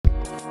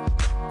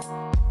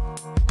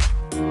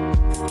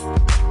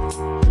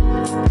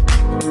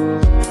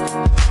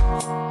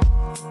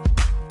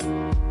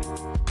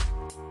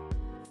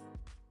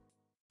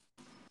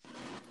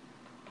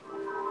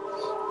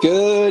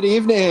Good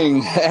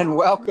evening and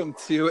welcome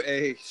to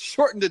a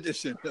shortened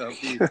edition of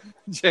the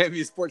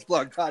JMU Sports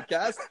Blog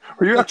podcast.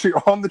 Are you actually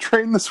on the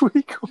train this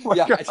week? Oh my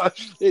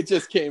gosh. It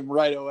just came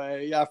right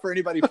away. Yeah, for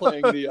anybody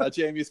playing the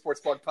JMU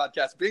Sports Blog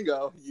podcast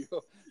bingo,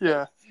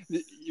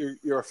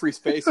 you're a free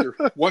space. You're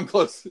one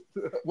space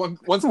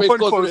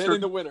closer to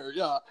hitting the winner.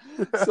 Yeah.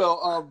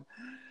 So,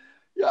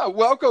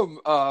 welcome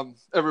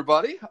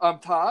everybody. I'm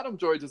Todd. I'm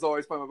joined as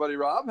always by my buddy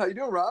Rob. How you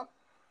doing, Rob?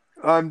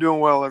 I'm doing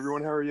well,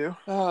 everyone. How are you?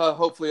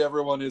 Hopefully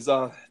everyone is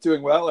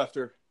doing well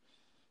after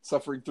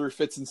suffering through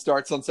fits and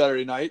starts on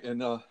Saturday night,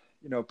 and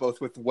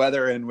both with the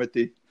weather and with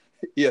the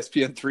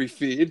ESPN3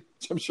 feed,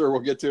 which I'm sure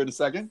we'll get to in a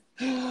second.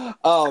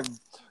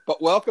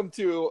 But welcome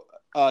to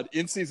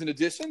in-season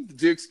edition. The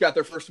Dukes got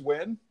their first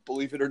win,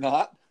 believe it or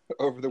not,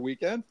 over the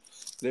weekend.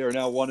 They are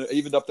now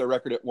evened up their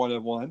record at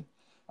 1-1.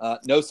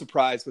 No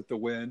surprise with the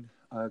win.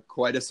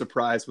 Quite a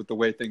surprise with the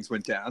way things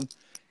went down.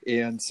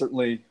 And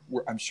certainly,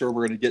 I'm sure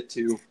we're going to get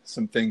to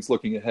some things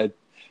looking ahead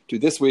to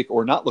this week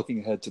or not looking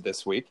ahead to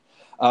this week.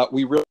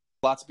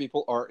 Lots of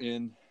people are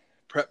in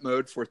prep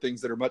mode for things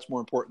that are much more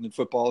important than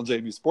football and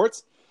JMU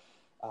sports.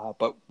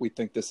 But we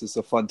think this is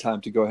a fun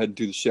time to go ahead and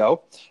do the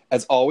show.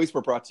 As always,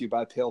 we're brought to you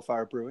by Pale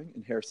Fire Brewing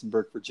in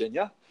Harrisonburg,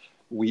 Virginia.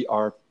 We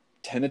are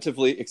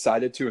tentatively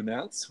excited to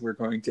announce we're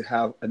going to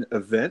have an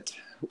event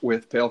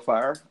with Pale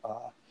Fire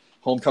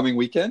homecoming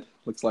weekend.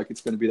 Looks like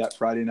it's going to be that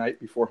Friday night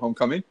before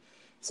homecoming.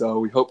 So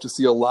we hope to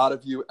see a lot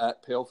of you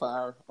at Pale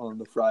Fire on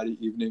the Friday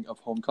evening of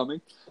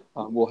homecoming.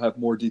 We'll have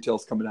more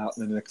details coming out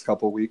in the next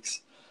couple of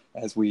weeks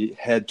as we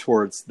head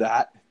towards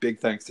that. Big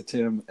thanks to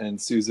Tim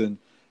and Susan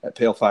at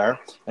Pale Fire.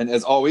 And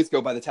as always, go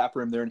by the tap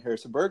room there in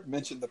Harrisonburg,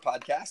 mention the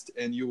podcast,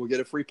 and you will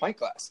get a free pint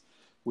glass.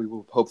 We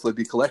will hopefully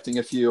be collecting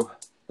a few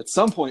at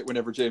some point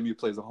whenever JMU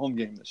plays a home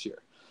game this year.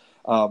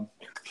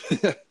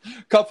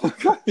 Couple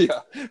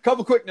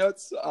quick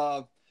notes.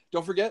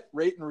 Don't forget,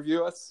 rate and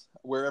review us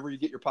wherever you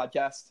get your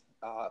podcast.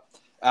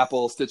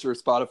 Apple, Stitcher,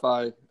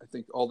 Spotify. I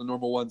think all the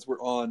normal ones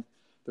we're on.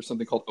 There's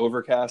something called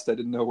Overcast I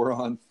didn't know we're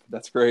on.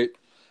 That's great.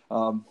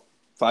 5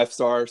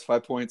 stars,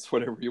 5 points,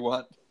 whatever you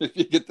want if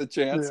you get the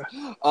chance.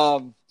 Yeah.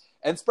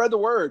 And spread the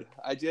word.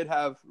 I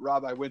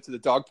went to the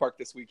dog park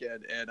this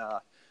weekend and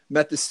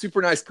met this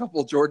super nice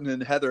couple, Jordan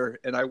and Heather,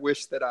 and I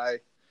wish that I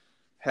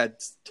had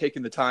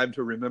taken the time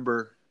to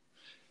remember,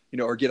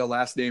 or get a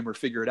last name or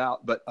figure it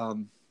out. But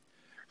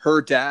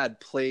her dad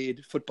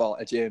played football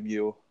at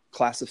JMU,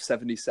 class of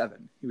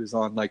 77. He was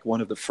on one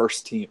of the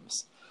first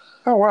teams.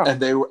 Oh, wow.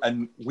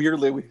 And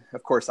weirdly,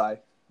 of course, I,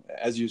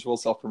 as usual,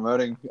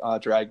 self-promoting,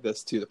 dragged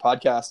this to the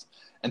podcast,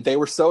 and they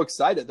were so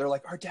excited. They're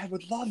like, our dad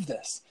would love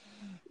this.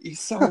 He's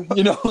so,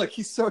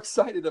 he's so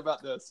excited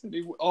about this. And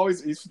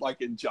he's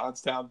like in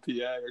Johnstown,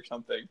 PA or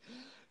something.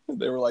 And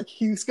they were like,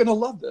 he's going to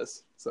love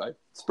this. So I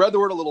spread the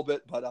word a little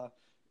bit, but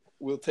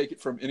we'll take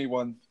it from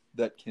anyone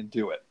that can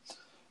do it.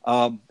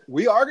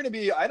 We are going to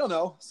be,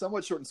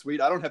 somewhat short and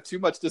sweet. I don't have too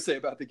much to say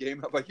about the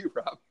game. How about you,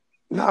 Rob?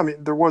 No, I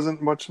mean, there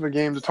wasn't much of a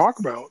game to talk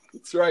about.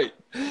 That's right.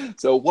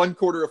 So 1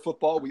 quarter of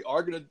football, we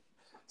are going to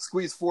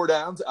squeeze 4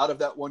 downs out of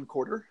that 1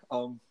 quarter.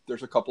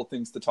 There's a couple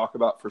things to talk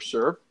about for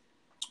sure.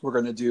 We're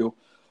going to do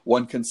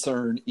one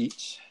concern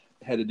each,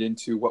 headed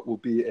into what will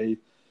be a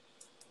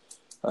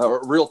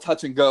real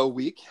touch and go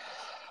week,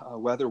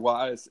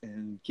 weather-wise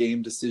and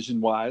game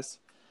decision-wise.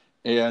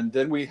 And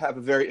then we have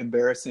a very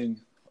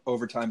embarrassing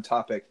overtime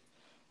topic,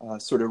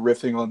 sort of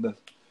riffing on the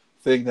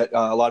thing that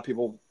a lot of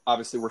people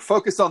obviously were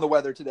focused on the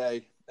weather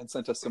today and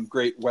sent us some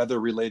great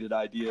weather-related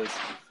ideas.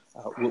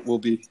 We'll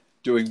be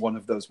doing one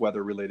of those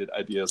weather-related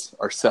ideas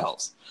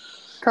ourselves.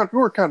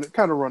 We're kind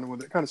of running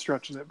with it, kind of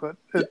stretching it, but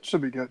it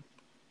should be good.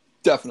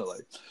 Definitely.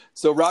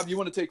 So, Rob, you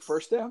want to take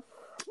first down?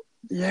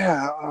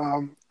 Yeah,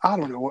 I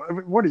don't know.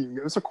 What do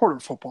you? It's a quarter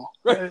of football.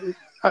 Right.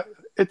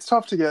 It's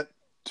tough to get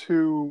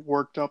too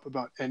worked up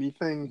about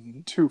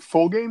anything 2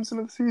 full games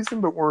into the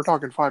season, but we're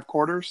talking 5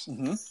 quarters.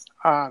 Mm-hmm.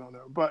 I don't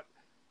know. But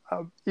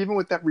even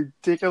with that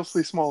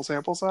ridiculously small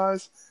sample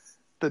size,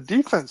 the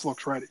defense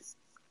looks ready.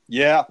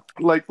 Yeah.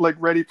 Like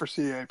ready for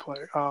CAA play.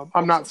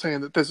 I'm not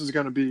saying that this is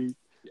going to be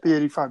the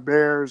 85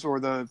 Bears or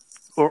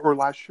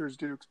last year's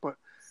Dukes, but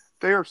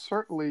they are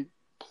certainly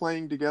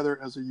playing together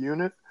as a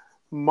unit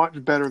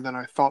much better than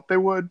I thought they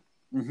would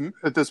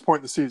at this point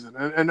in the season.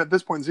 And at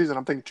this point in the season,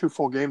 I'm thinking 2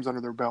 full games under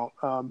their belt.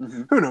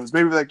 Who knows?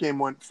 Maybe if that game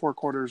went 4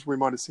 quarters, we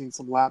might have seen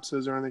some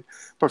lapses or anything.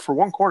 But for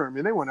 1 quarter, I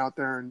mean, they went out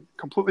there and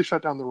completely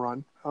shut down the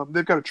run.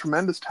 They've got a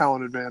tremendous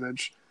talent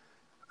advantage.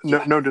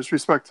 No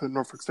disrespect to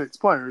Norfolk State's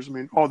players. I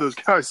mean, all those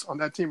guys on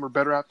that team are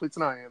better athletes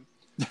than I am.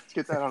 Let's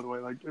get that out of the way.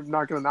 I'm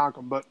not going to knock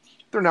them, but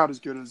they're not as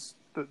good as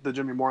the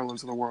Jimmy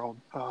Morelands of the world.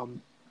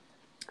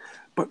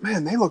 But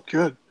man, they look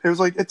good. It was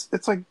like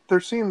it's like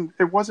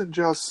it wasn't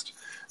just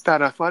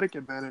that athletic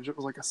advantage. It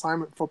was like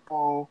assignment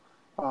football,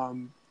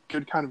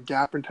 good kind of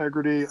gap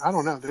integrity. I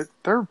don't know.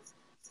 They're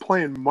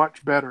playing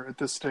much better at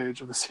this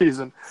stage of the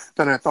season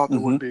than I thought they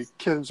would be.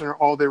 Kids are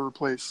all they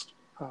replaced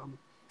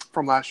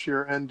from last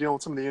year and dealing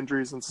with some of the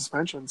injuries and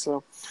suspension.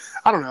 So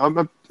I don't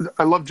know.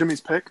 I love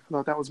Jimmy's pick. I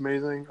thought that was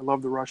amazing. I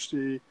love the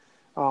Rushdie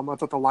I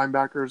thought the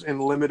linebackers in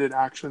limited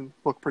action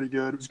looked pretty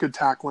good. It was good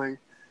tackling.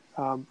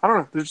 I don't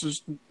know. There's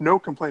just no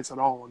complaints at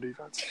all on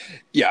defense.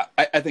 Yeah,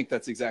 I think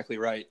that's exactly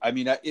right. I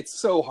mean, it's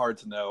so hard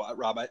to know.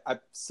 Rob, I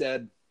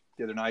said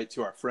the other night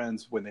to our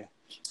friends when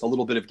the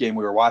little bit of game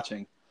we were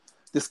watching,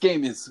 this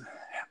game is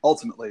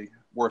ultimately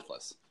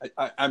worthless.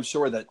 I'm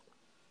sure that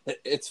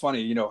it's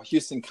funny.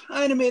 Houston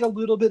kind of made a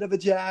little bit of a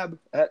jab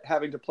at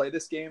having to play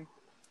this game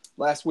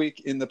last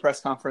week in the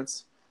press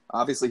conference.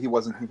 Obviously,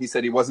 he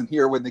said he wasn't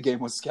here when the game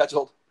was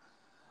scheduled.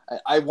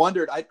 I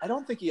wondered, I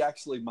don't think he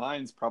actually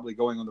minds probably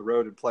going on the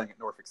road and playing at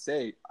Norfolk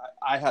State.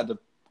 I had to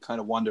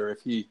kind of wonder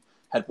if he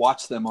had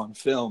watched them on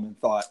film and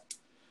thought,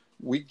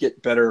 we'd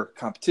get better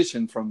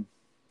competition from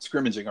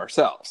scrimmaging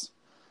ourselves.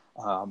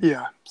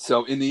 Yeah.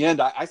 So in the end,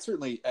 I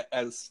certainly,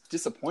 as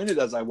disappointed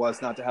as I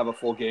was not to have a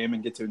full game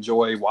and get to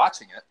enjoy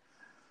watching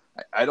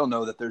it, I don't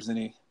know that there's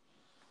any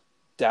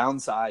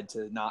downside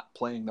to not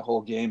playing the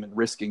whole game and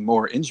risking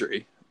more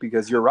injury,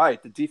 because you're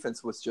right, the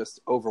defense was just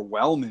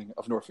overwhelming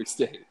of Norfolk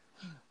State.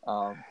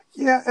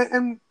 Yeah,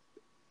 and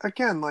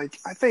again,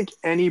 I think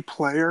any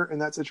player in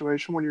that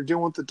situation, when you're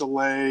dealing with the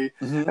delay,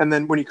 and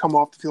then when you come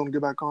off the field and go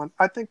back on,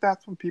 I think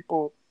that's when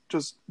people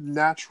just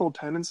natural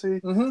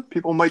tendency,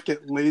 people might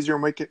get lazier,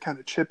 might get kind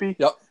of chippy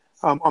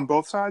on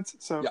both sides.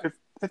 So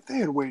if they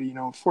had waited,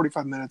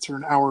 45 minutes or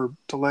an hour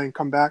delay and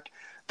come back,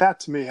 that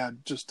to me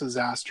had just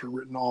disaster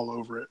written all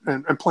over it,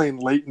 and playing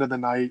late into the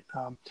night.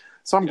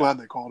 So I'm glad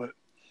they called it.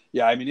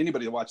 Yeah, I mean,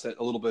 anybody that watched that,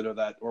 a little bit of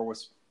that, or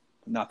was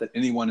not that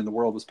anyone in the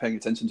world was paying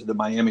attention to the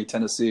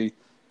Miami-Tennessee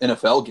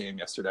NFL game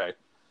yesterday,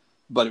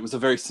 but it was a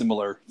very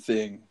similar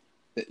thing.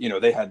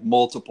 They had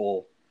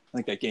multiple. I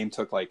think that game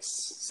took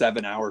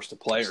 7 hours to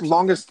play. Or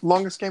longest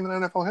game in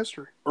NFL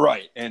history.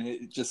 Right, and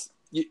it just.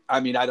 I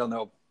mean, I don't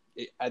know.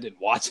 I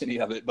didn't watch any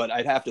of it, but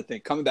I'd have to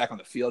think coming back on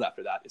the field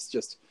after that, it's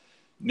just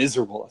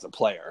miserable as a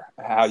player.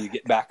 How you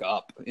get back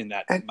up in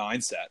that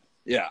mindset.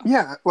 Yeah.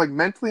 Yeah,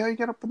 mentally how you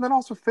get up, but then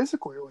also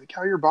physically,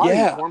 how your body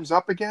warms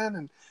up again.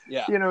 And,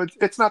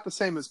 it's not the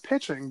same as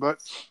pitching, but,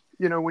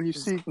 when you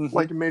see, in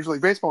Major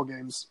League Baseball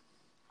games,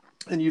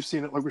 and you've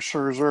seen it with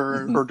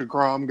Scherzer or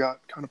DeGrom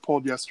got kind of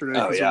pulled yesterday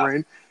because of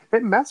rain,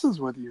 it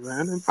messes with you,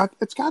 man. And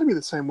it's got to be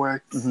the same way,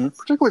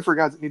 particularly for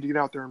guys that need to get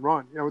out there and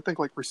run. I would think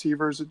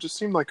receivers, it just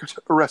seemed like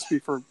a recipe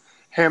for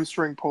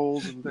hamstring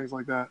pulls and things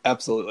like that.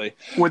 Absolutely.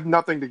 With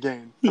nothing to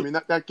gain. I mean,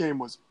 that game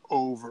was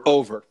over.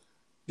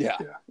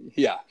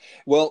 Yeah.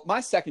 Well, my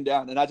second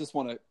down, and I just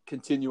want to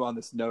continue on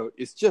this note,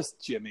 is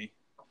just Jimmy.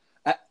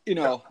 I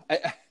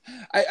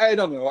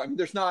don't know. I mean,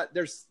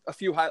 there's a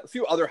few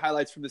other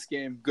highlights from this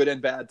game, good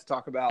and bad, to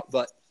talk about.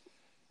 But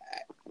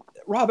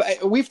Rob,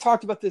 we've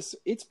talked about this.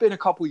 It's been a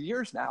couple of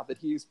years now that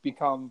he's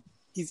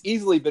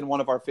easily been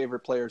one of our favorite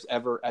players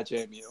ever at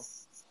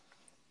JMU.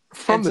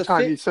 From the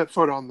time he set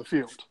foot on the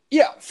field.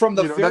 Yeah, from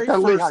the very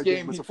first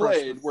game he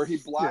played, where he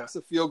blocks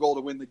a field goal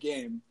to win the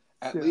game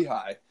at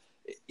Lehigh.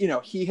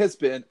 He has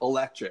been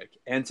electric.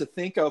 And to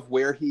think of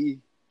where he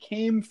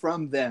came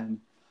from then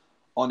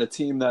on a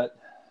team that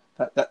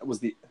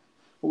was the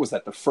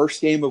first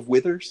game of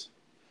Withers,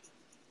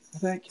 I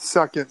think?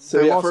 Second. So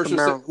they lost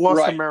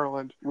to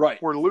Maryland.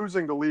 Right. We're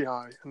losing to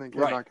Lehigh and then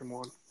came back and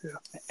won. Yeah.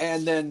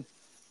 And then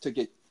to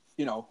get,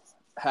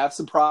 have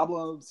some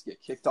problems,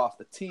 get kicked off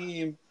the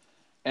team.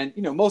 And,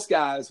 most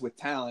guys with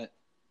talent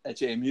at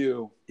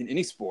JMU in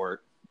any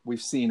sport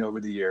we've seen over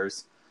the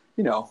years,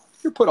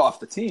 you're put off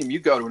the team, you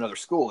go to another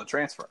school and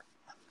transfer.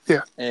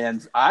 Yeah.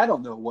 And I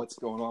don't know what's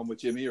going on with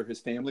Jimmy or his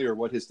family or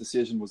what his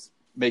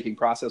decision-making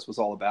process was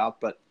all about,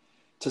 but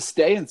to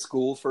stay in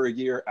school for a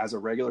year as a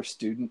regular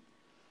student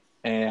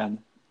and,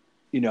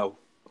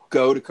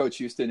 go to Coach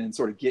Houston and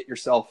sort of get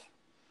yourself,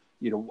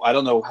 I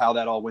don't know how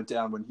that all went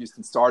down when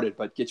Houston started,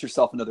 but get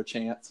yourself another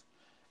chance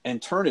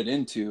and turn it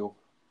into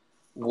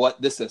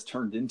what this has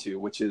turned into,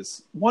 which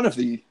is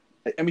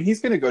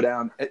he's going to go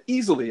down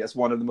easily as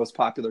one of the most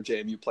popular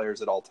JMU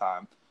players of all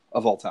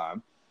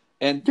time,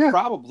 and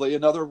probably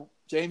another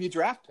JMU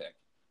draft pick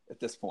at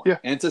this point. Yeah.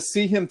 And to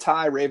see him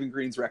tie Raven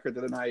Green's record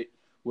the other night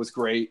was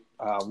great.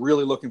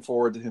 Really looking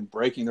forward to him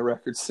breaking the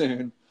record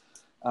soon.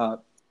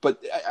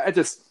 But I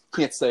just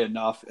can't say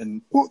enough.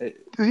 And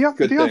the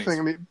other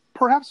thing,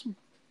 perhaps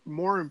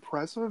more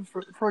impressive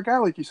for a guy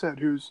like you said,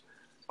 who's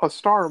a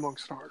star among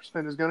stars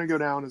and is going to go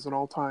down as an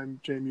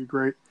all-time JMU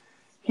great.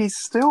 He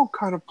still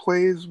kind of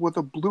plays with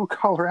a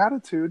blue-collar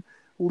attitude,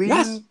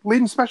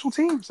 leading special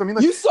teams. I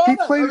mean, you saw he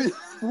that. played.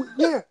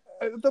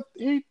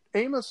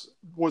 Amos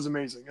was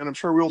amazing, and I'm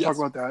sure we'll talk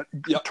about that.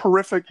 Yep.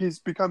 Terrific. He's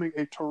becoming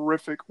a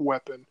terrific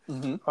weapon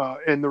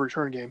in the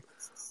return game.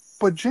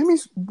 But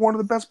Jimmy's one of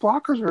the best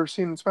blockers I've ever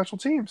seen in special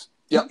teams.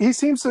 Yep. He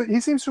seems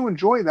to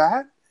enjoy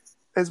that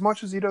as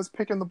much as he does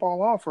picking the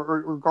ball off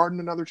or guarding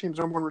another team's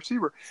number one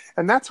receiver.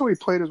 And that's how he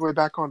played his way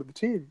back onto the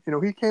team.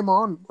 He came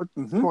on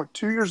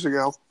 2 years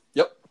ago.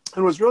 Yep.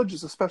 And was really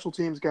just a special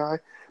teams guy,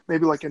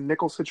 maybe in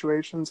nickel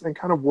situations, and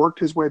kind of worked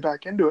his way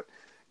back into it.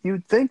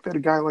 You'd think that a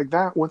guy like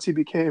that, once he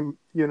became,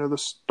 the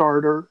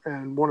starter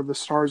and one of the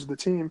stars of the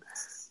team,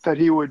 that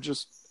he would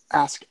just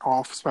ask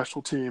off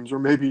special teams or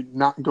maybe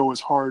not go as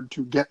hard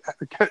to get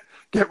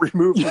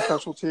removed from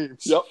special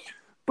teams. Yep.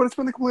 But it's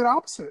been the complete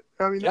opposite.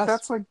 I mean,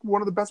 that's like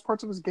one of the best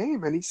parts of his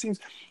game, and he seems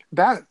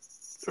that.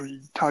 I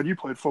mean, Todd, you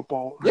played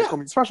football. Yeah. I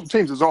mean, special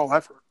teams is all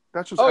effort.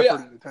 That's just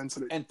effort and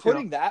intensity. And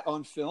putting that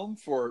on film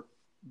for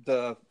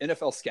the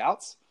NFL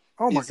scouts.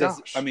 Oh my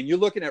gosh! I mean, you're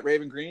looking at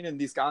Raven Green and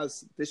these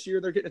guys this year.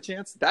 They're getting a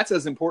chance. That's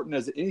as important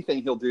as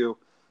anything he'll do,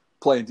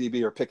 playing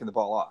DB or picking the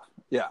ball off.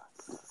 Yeah.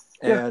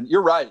 And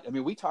you're right. I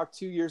mean, we talked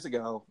 2 years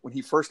ago when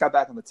he first got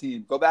back on the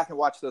team. Go back and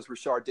watch that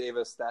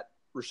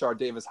Rashard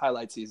Davis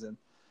highlight season.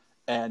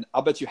 And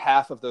I'll bet you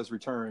half of those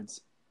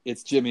returns,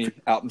 it's Jimmy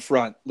out in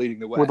front leading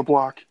the way. With a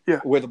block. Yeah.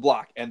 With a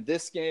block. And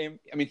this game,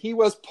 I mean, he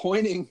was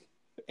pointing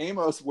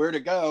Amos where to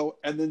go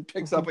and then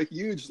picks up a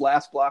huge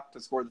last block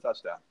to score the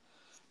touchdown.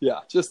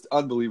 Yeah, just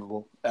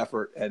unbelievable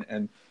effort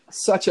and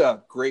such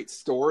a great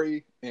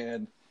story.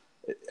 And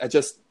I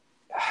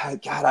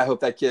hope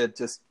that kid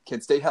just can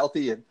stay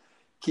healthy and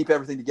keep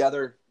everything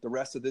together the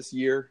rest of this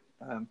year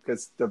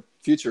because the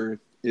future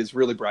is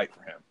really bright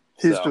for him.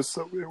 He's just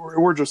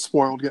we're just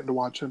spoiled getting to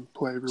watch him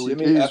play every week.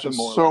 He's just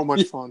so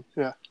much fun.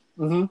 Yeah.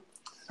 Mm-hmm.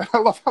 And I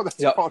love how that's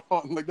brought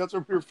on. Like that's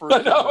what we were first.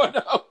 I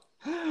know.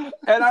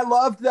 And I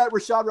loved that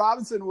Rashad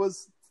Robinson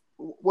was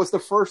the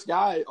first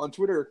guy on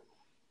Twitter,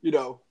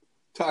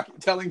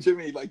 telling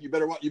Jimmy like you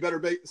better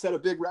set a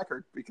big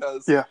record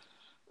because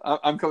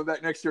I'm coming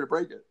back next year to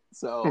break it.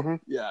 So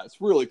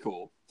it's really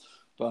cool.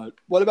 But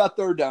what about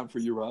third down for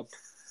you, Rob?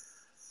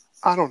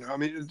 I don't know. I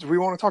mean, do we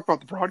want to talk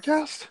about the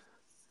broadcast?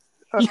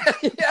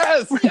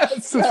 Yes.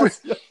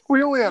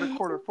 We only had a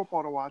quarter of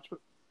football to watch,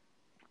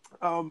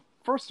 but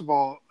first of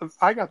all,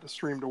 I got the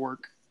stream to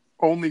work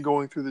only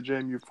going through the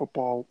JMU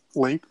football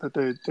link that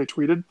they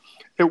tweeted.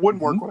 It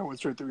wouldn't work when I went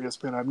straight through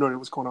ESPN. I have no idea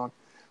what's going on.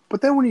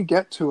 But then when you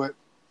get to it,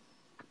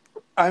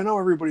 I know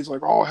everybody's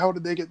like, oh, how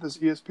did they get this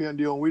ESPN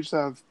deal? And we just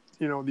have,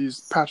 these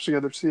patched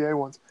together CA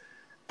ones.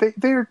 They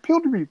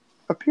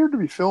appeared to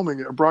be filming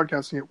it or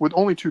broadcasting it with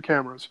only 2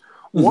 cameras,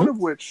 one of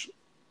which,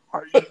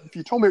 if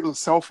you told me it was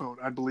a cell phone,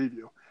 I'd believe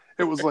you.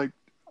 It was like,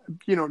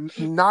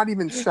 not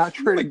even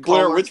saturated. Like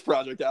Blair Witch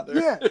Project out there.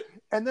 Yeah.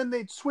 And then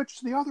they'd switch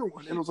to the other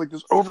one. And it was like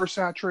this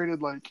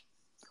oversaturated, like,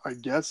 I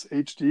guess,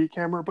 HD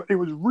camera. But it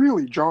was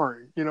really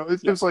jarring. It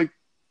was like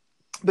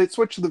they'd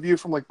switch to the view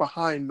from like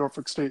behind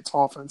Norfolk State's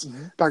offense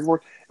back and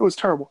forth. It was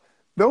terrible.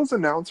 Those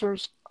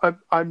announcers,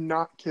 I'm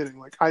not kidding.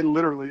 Like I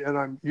literally, and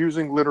I'm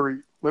using literally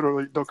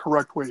the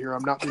correct way here.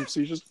 I'm not being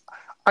facetious.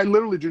 I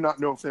literally do not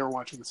know if they were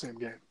watching the same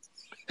game.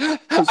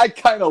 I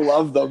kind of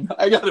love them.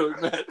 I got to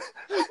admit,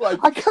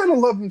 I kind of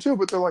love them too.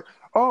 But they're like,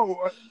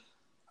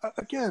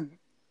 again,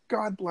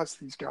 God bless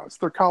these guys.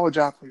 They're college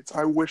athletes.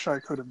 I wish I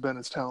could have been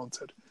as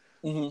talented.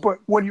 But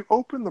when you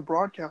open the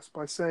broadcast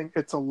by saying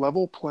it's a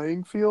level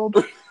playing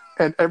field,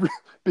 and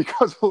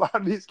because a lot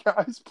of these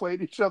guys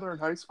played each other in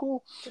high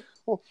school.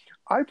 Well,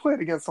 I played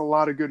against a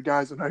lot of good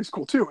guys in high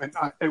school too, and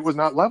it was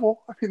not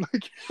level. I mean,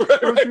 like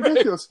it was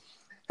ridiculous.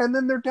 And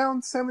then they're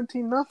down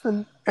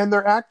 17-0, and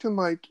they're acting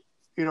like,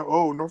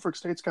 Norfolk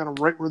State's got them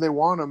right where they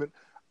want them. And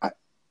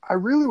I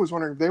really was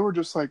wondering if they were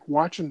just like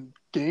watching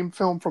game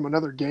film from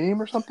another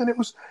game or something. It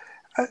was,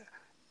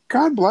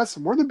 God bless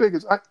them. We're the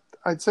biggest.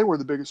 I'd say we're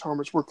the biggest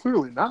homers. We're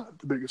clearly not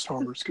the biggest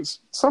homers because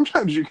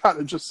sometimes you got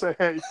to just say,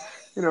 hey,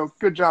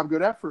 good job,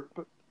 good effort.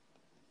 But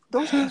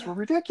those guys were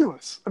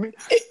ridiculous. I mean,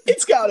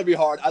 it's got to be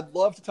hard. I'd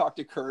love to talk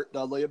to Kurt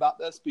Dudley about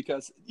this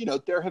because,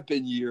 there have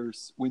been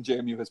years when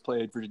JMU has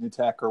played Virginia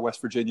Tech or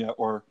West Virginia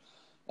or,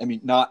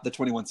 not the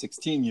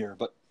 21-16 year,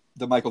 but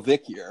the Michael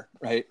Vick year,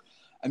 right?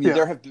 I mean,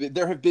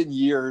 there have been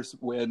years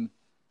when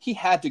he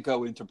had to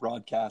go into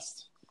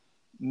broadcast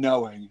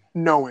knowing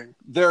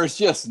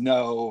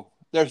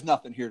there's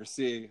nothing here to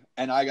see,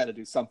 and I got to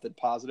do something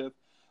positive.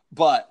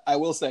 But I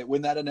will say,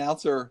 when that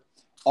announcer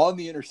on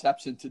the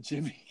interception to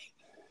Jimmy,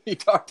 he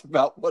talked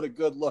about what a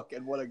good look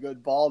and what a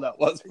good ball that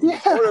was from the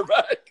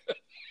quarterback.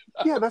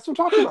 Yeah, that's what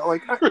I'm talking about.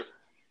 Like,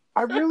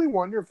 I really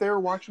wonder if they were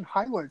watching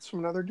highlights from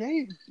another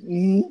game.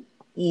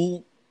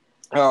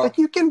 Like,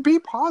 you can be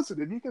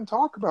positive. You can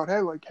talk about,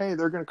 hey,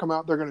 they're going to come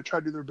out, they're going to try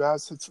to do their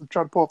best,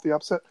 try to pull off the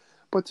upset.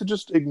 But to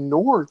just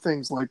ignore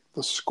things like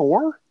the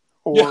score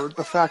or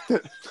the fact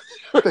that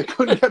they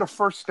couldn't get a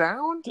first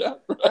down,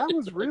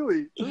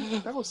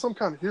 that was some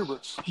kind of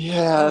hubris.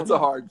 Yeah, that's a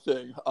hard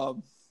thing. I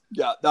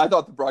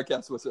thought the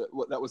broadcast was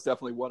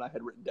definitely one I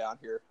had written down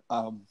here.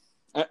 I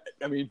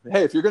mean,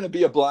 hey, if you're going to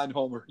be a blind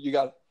homer, you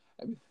got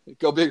to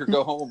go big or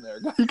go home there.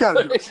 You got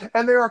to do it.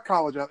 And they are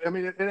college out. I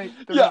mean, it ain't.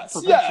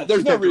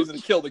 There's no reason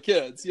to kill the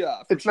kids.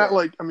 Yeah, it's not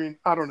like,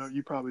 I don't know.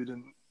 You probably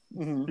didn't.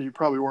 You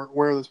probably weren't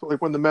aware of this, but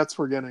like when the Mets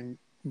were getting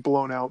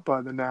blown out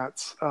by the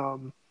Nats,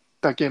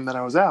 that game that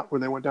I was at where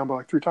they went down by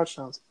like 3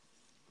 touchdowns,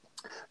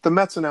 the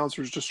Mets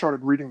announcers just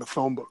started reading the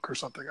phone book or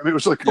something. I mean, it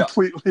was like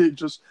completely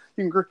just,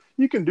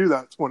 you can do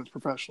that when it's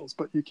professionals,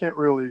 but you can't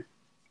really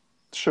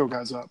show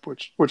guys up,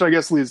 which I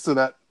guess leads to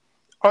that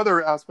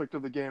other aspect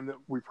of the game that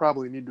we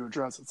probably need to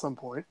address at some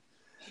point.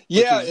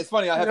 Yeah, it's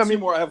funny. I have two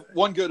more. I have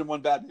one good and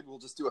one bad. Maybe we'll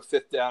just do a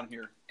fifth down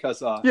here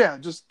because I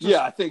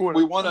think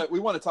we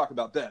want to talk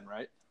about Ben,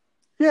 right?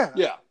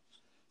 Yeah.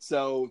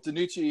 So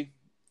DiNucci,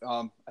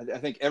 I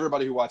think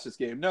everybody who watched this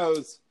game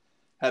knows,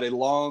 had a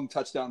long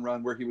touchdown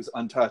run where he was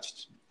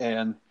untouched,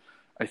 and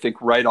I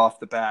think right off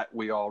the bat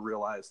we all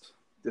realized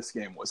this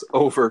game was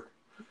over.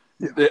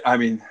 Yeah. I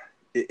mean,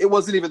 it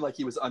wasn't even like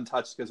he was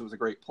untouched because it was a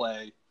great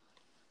play.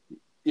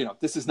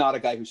 This is not a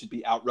guy who should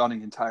be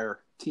outrunning entire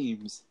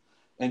teams.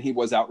 And he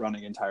was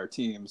outrunning entire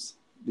teams,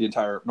 the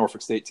entire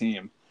Norfolk State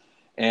team.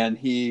 And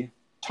he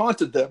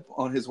taunted them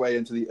on his way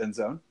into the end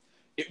zone.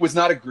 It was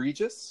not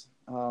egregious.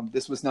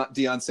 This was not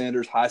Deion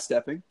Sanders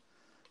high-stepping.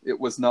 It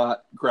was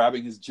not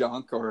grabbing his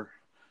junk or,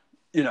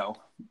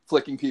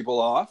 flicking people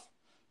off.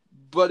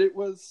 But it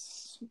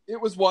was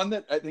one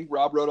that I think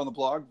Rob wrote on the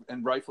blog,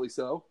 and rightfully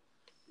so.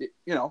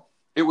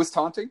 It was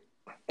taunting,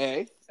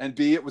 A, and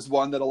B, it was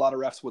one that a lot of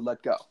refs would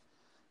let go.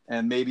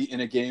 And maybe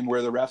in a game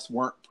where the refs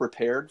weren't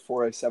prepared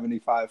for a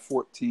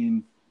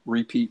 75-14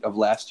 repeat of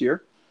last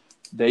year,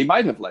 they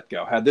might have let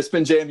go. Had this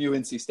been JMU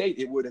NC State,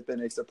 it would have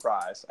been a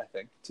surprise, I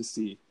think, to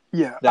see.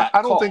 Yeah,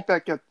 I don't think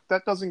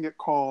that doesn't get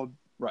called,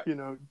 right.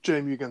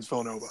 JMU against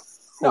Villanova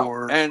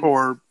or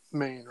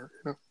Maine or.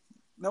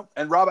 Nope.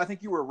 And Rob, I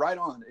think you were right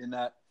on in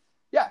that.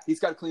 Yeah,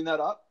 he's got to clean that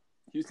up.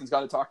 Houston's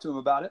got to talk to him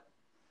about it.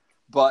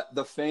 But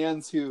the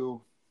fans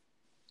who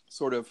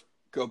sort of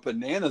go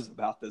bananas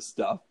about this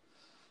stuff.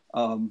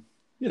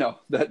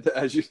 That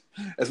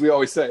as we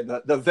always say,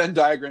 the Venn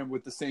diagram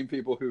with the same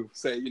people who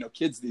say,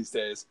 kids these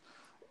days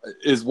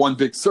is one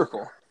big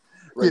circle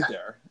right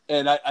there.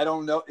 And I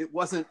don't know,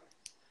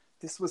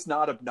 this was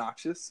not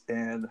obnoxious,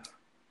 and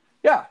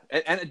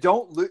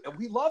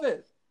we love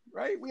it,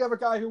 right? We have a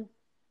guy who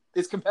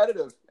is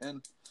competitive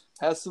and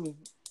has some,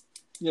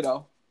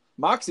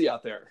 moxie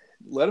out there.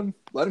 Let him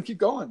keep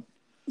going.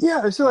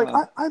 Yeah. So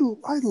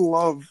I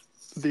love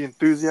the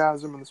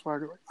enthusiasm and the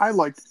swagger. I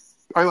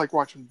like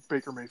watching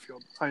Baker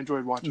Mayfield. I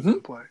enjoyed watching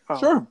him play.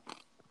 Sure.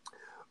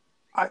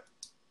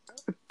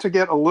 To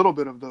get a little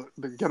bit of the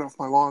get off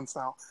my lawn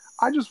style,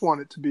 I just want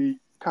it to be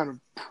kind of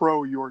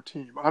pro your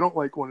team. I don't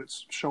like when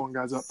it's showing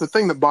guys up. The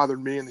thing that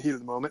bothered me in the heat of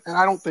the moment, and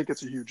I don't think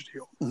it's a huge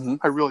deal. Mm-hmm.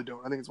 I really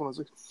don't. I think it's one of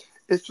those things.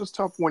 It's just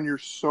tough when you're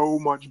so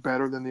much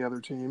better than the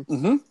other team.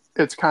 Mm-hmm.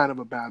 It's kind of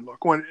a bad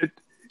look when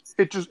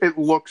it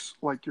looks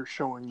like you're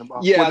showing them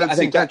up, whether it's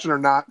intention or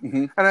not.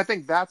 Mm-hmm. And I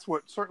think that's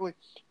what certainly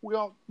we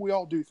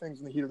all do things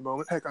in the heat of the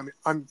moment. Heck,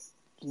 I'm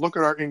look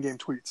at our in-game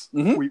tweets.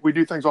 Mm-hmm. We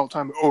do things all the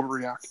time to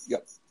overreact.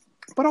 Yep.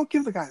 But I'll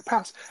give the guy a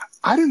pass.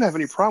 I didn't have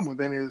any problem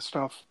with any of the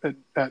stuff at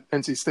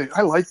NC State.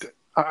 I liked it.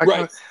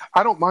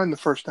 I don't mind the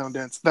first down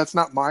dance. That's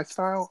not my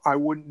style. I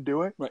wouldn't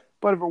do it. Right.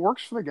 But if it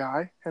works for the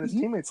guy and his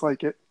teammates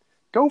like it,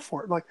 go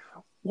for it. Like,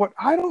 what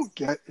I don't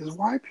get is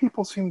why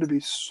people seem to be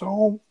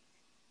so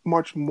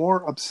much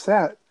more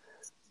upset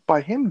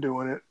by him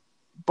doing it.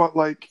 But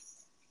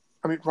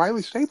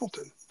Riley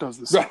Stapleton does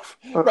this stuff.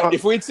 Right.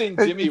 If we'd seen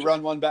Jimmy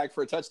run one back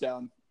for a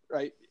touchdown,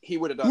 right, he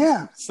would have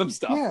done some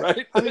stuff,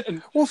 right?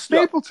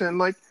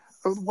 Stapleton,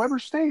 Weber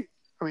State,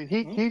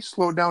 he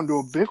slowed down to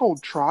a big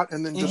old trot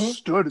and then just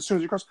stood as soon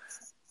as he crossed.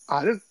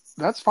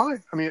 That's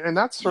fine. And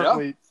that's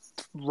certainly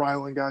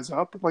riling guys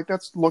up.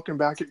 That's looking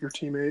back at your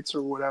teammates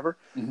or whatever.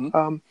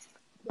 Mm-hmm.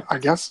 I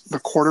guess the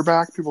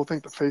quarterback, people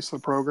think the face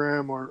of the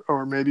program,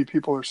 or maybe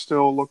people are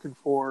still looking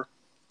for,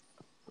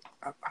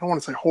 I don't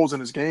want to say holes in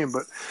his game,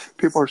 but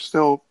people are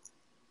still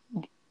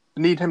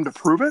need him to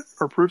prove it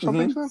or prove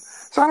something to them.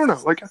 So I don't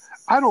know.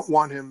 I don't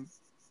want him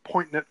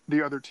pointing at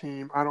the other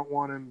team. I don't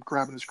want him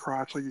grabbing his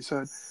crotch, like you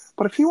said.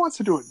 But if he wants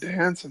to do a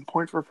dance and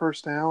point for a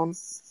first down,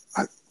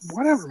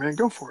 whatever, man,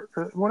 go for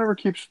it. Whatever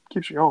keeps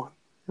you going.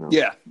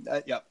 Yeah,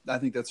 I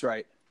think that's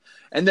right.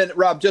 And then,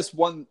 Rob, just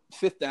one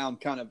fifth down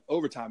kind of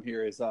overtime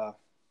here is the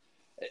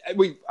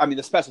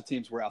special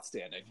teams were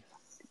outstanding,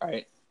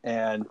 right?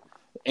 And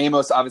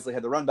Amos obviously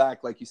had the run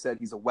back. Like you said,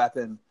 he's a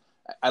weapon.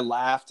 I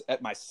laughed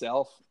at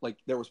myself.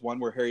 There was one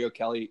where Harry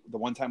O'Kelly, the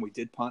one time we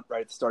did punt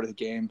right at the start of the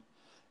game,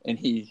 and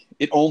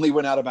it only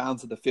went out of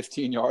bounds at the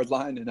 15-yard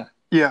line. And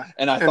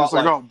I thought,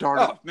 oh, darn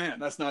it. Oh, man,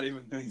 that's not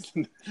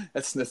even –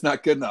 that's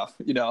not good enough,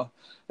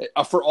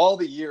 For all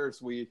the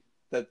years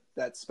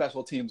that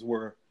special teams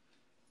were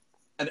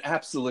an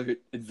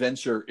absolute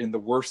adventure in the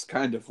worst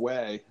kind of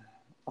way,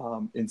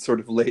 in sort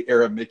of late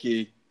era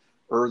Mickey,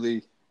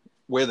 early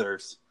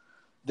Withers.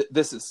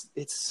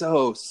 It's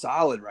so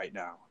solid right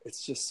now.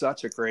 It's just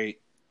such a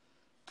great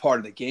part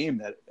of the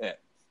game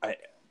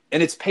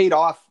and it's paid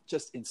off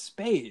just in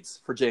spades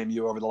for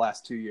JMU over the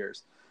last 2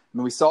 years.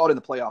 We saw it in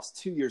the playoffs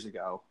 2 years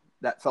ago.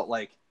 That felt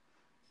like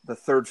the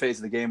third phase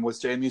of the game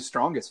was JMU's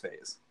strongest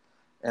phase.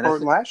 And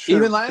last year,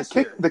 even last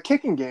year, the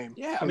kicking game.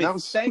 Yeah, that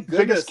was thank the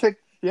goodness. biggest kick.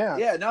 Yeah,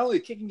 yeah. Not only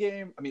the kicking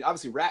game.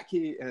 Obviously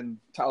Ratke and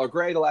Tyler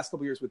Gray the last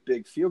couple of years with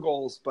big field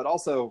goals, but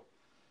also,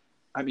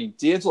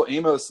 D'Angelo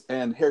Amos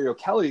and Harry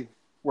O'Kelly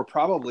were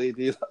probably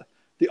the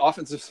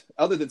offensive,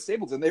 other than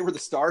Stapleton, they were the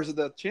stars of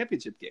the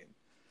championship game.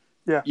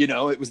 Yeah.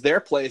 It was their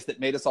plays that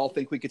made us all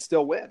think we could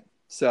still win.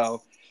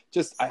 So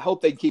I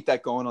hope they keep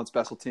that going on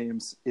special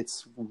teams.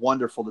 It's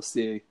wonderful to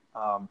see.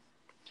 I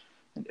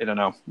don't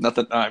know,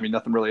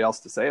 nothing really else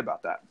to say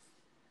about that.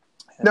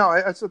 No,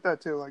 I said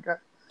that too. Like,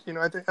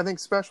 I think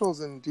specials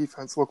and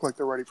defense look like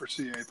they're ready for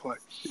CAA play.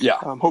 Yeah.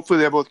 Hopefully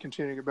they both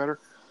continue to get better.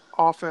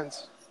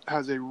 Offense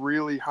has a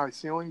really high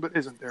ceiling, but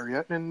isn't there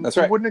yet. And That's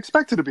right. wouldn't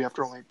expect it to be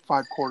after only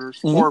 5 quarters,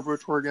 4 of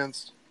which were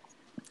against,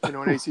 an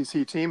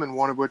ACC team, and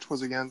 1 of which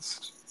was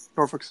against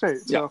Norfolk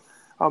State. So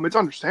it's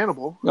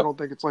understandable. Yep. I don't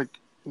think it's like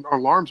our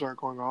alarms aren't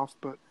going off,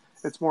 but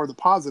it's more the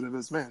positive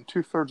is, man,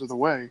 2/3 of the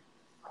way,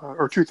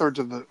 or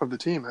 2/3 of the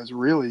team has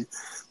really,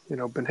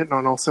 been hitting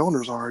on all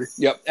cylinders already.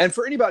 Yep. And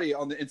for anybody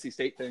on the NC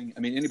State thing,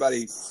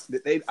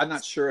 I'm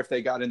not sure if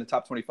they got in the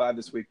top 25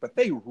 this week, but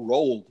they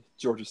rolled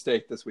Georgia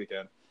State this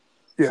weekend,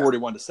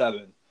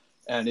 41-7.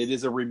 And it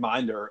is a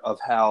reminder of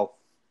how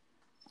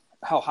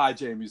high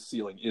JMU's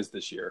ceiling is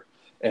this year.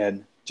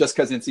 And just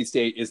because NC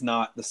State is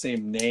not the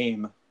same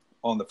name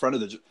on the front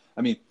of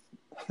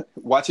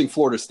watching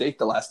Florida State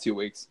the last 2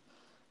 weeks,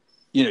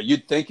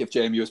 you'd think if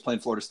JMU was playing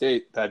Florida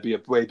State, that'd be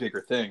a way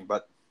bigger thing.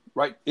 But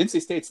right, NC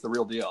State's the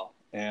real deal.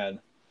 And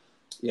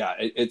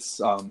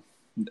it's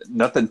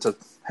nothing to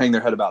hang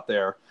their head about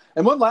there.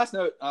 And one last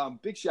note,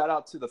 big shout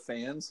out to the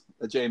fans,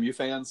 the JMU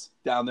fans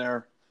down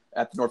there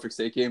at the Norfolk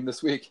State game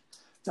this week.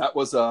 That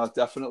was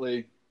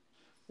definitely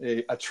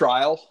a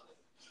trial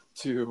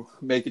to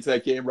make it to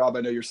that game. Rob,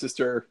 I know your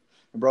sister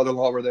and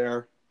brother-in-law were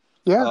there.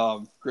 Yeah.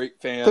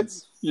 Great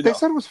fans. They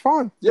said it was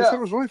fun. Yeah. They said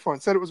it was really fun.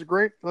 Said it was a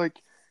great,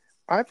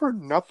 I've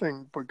heard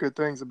nothing but good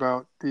things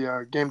about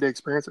the game day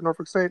experience at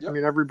Norfolk State. Yep. I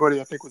mean,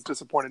 everybody, I think, was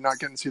disappointed not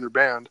getting to see their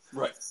band.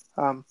 Right.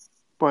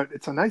 But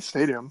it's a nice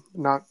stadium,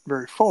 not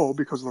very full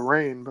because of the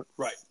rain. But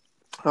right.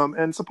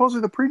 And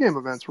supposedly the pregame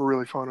events were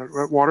really fun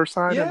at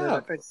Waterside. Yeah. And then I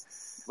think,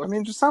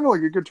 just sounded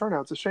like a good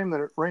turnout. It's a shame that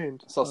it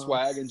rained. Saw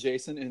Swag and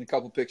Jason in a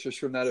couple pictures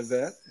from that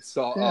event.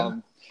 Saw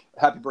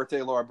happy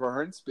birthday, Laura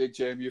Burns. Big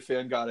JMU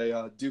fan, got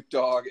a Duke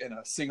dog and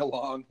a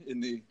sing-along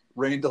in the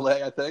rain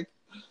delay, I think.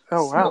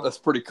 Oh, wow. So that's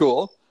pretty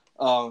cool.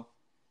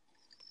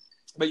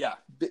 But yeah,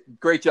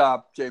 great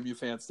job, JMU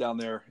fans down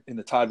there in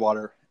the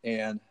Tidewater.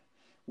 And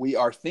we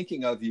are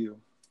thinking of you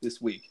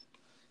this week.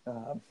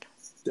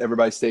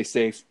 Everybody stay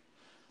safe.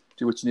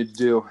 Do what you need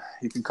to do.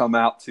 You can come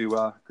out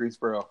to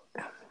Greensboro.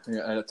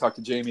 I talked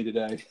to Jamie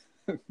today.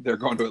 They're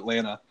going to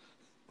Atlanta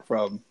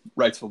from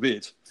Wrightsville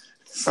Beach.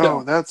 So,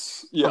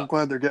 I'm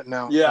glad they're getting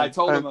out. Yeah, I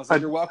told him, I was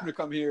like, you're welcome to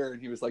come here.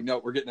 And he was like, no,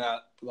 we're getting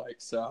out.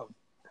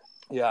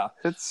 Yeah.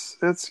 It's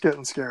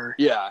getting scary.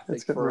 Yeah.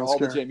 It's getting for real all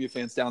scary. the JMU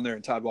fans down there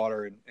in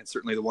Tidewater and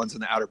certainly the ones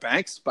in the Outer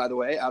Banks, by the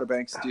way, Outer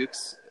Banks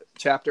Dukes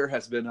chapter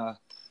has been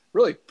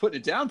really putting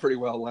it down pretty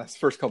well the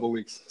first couple of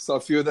weeks. Saw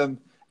a few of them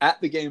at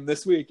the game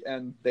this week,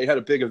 and they had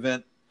a big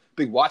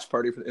watch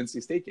party for the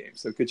NC State game.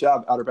 So good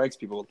job, Outer Banks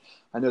people.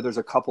 I know there's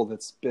a couple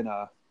that's been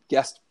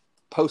guest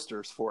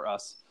posters for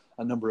us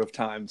a number of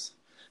times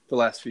the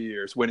last few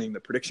years, winning the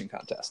prediction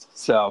contest.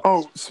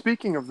 So,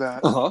 speaking of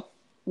that, I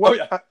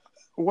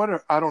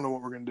don't know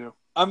what we're gonna do.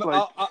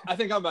 I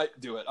think I might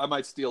do it. I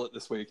might steal it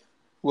this week.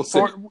 We'll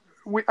see.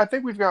 I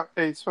think we've got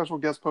a special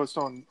guest post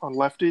on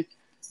Lefty.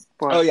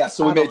 But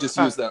so we may just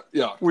use that.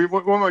 Yeah, we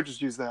might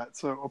just use that.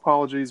 So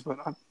apologies, but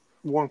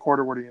 1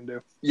 quarter. What are you gonna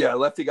do? Yeah,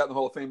 Lefty got in the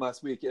Hall of Fame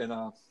last week,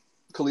 and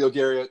Khalil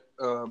Garrett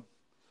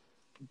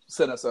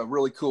sent us a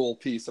really cool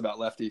piece about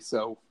Lefty.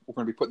 So we're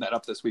going to be putting that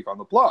up this week on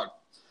the blog.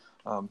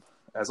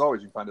 As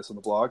always, you can find us on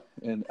the blog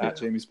and at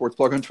Jamie Sports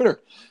Blog on Twitter.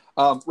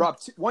 Rob,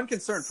 one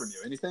concern from you.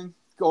 Anything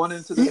going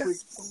into this week?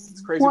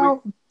 It's crazy week.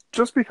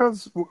 Just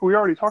because we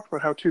already talked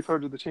about how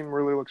 2/3 of the team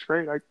really looks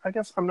great, I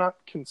guess I'm not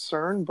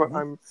concerned, but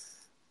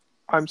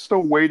I'm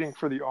still waiting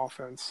for the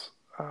offense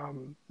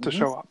to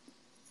show up.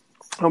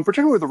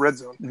 Particularly with the red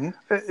zone.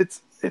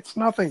 It's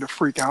nothing to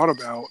freak out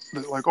about.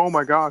 Like, oh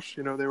my gosh,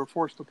 they were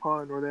forced to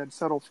punt or they had to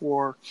settle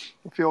for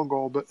a field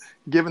goal. But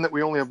given that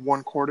we only have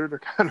 1 quarter to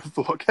kind of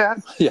look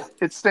at,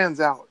 it stands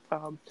out.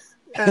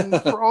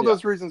 And for all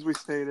those reasons we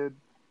stated,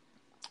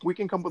 we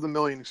can come up with a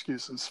million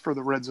excuses for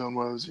the red zone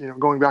woes.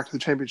 Going back to the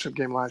championship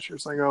game last year,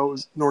 saying, oh, it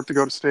was North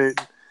Dakota State.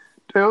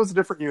 It was a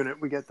different unit.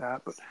 We get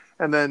that.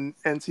 And then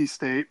NC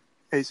State,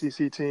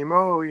 ACC team,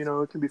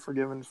 it can be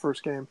forgiven the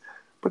first game.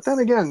 But then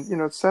again,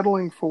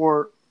 settling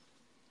for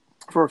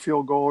a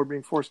field goal or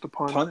being forced to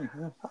punt. I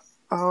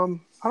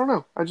don't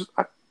know.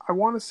 I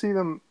want to see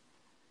them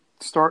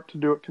start to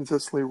do it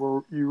consistently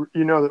where you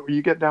know that when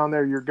you get down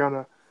there, you're going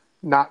to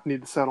not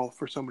need to settle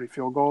for so many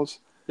field goals.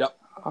 Yep.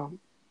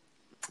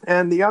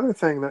 And the other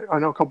thing that I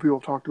know a couple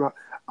people talked about,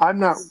 I'm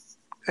not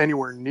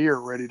anywhere near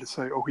ready to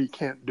say, oh, he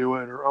can't do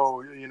it,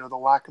 or the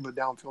lack of a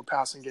downfield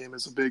passing game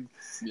is a big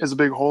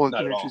hole in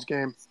DiNucci's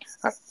game.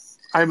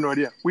 I have no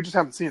idea. We just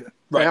haven't seen it.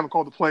 Right. They haven't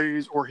called the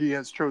plays, or he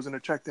has chosen to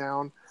check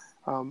down.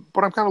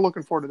 But I'm kind of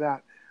looking forward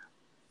to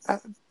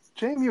that.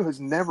 JMU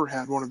has never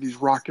had one of these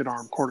rocket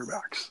arm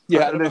quarterbacks.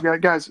 Yeah, they've got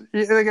guys.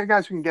 They got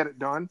guys who can get it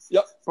done.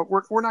 Yep. But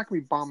we're not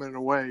going to be bombing it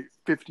away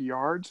 50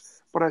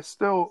 yards. But I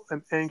still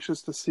am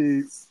anxious to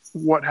see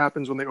what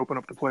happens when they open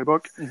up the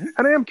playbook,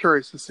 and I am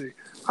curious to see.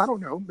 I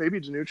don't know.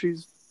 Maybe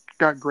DiNucci's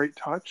got great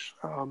touch.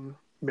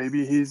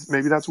 maybe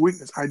that's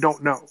weakness. I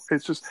don't know.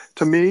 It's just,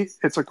 to me,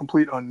 it's a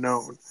complete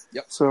unknown.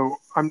 Yep. So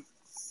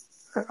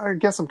I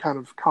guess I'm kind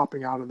of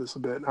copping out of this a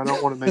bit. I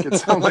don't want to make it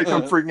sound like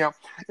I'm freaking out.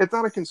 It's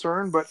not a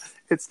concern, but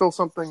it's still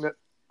something that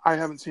I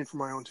haven't seen from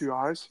my own two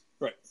eyes.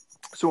 Right.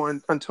 So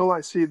until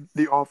I see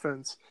the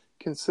offense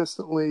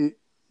consistently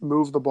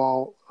move the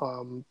ball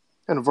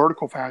in a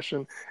vertical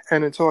fashion,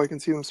 and until I can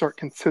see them start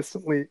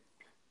consistently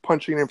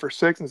punching in for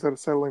 6 instead of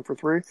settling for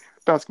 3,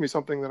 that's going to be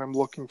something that I'm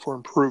looking for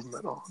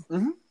improvement on.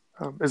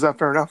 Mm-hmm. Is that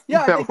fair enough?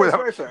 Yeah, I think that's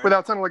very fair.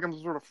 Without sounding like I'm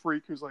some sort of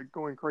freak who's like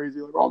going crazy,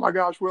 like, oh my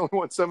gosh, we only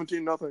won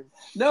 17-0.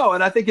 No,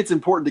 and I think it's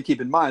important to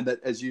keep in mind that,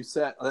 as you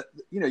said,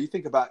 you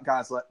think about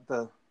guys like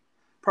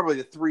probably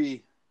the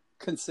 3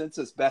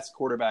 consensus best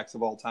quarterbacks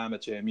of all time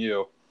at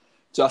JMU: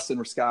 Justin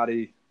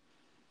Riscotti,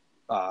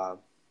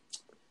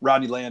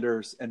 Rodney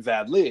Landers, and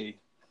Vad Lee.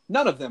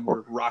 None of them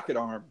were rocket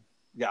arm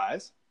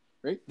guys,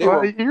 right?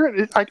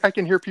 I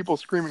can hear people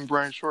screaming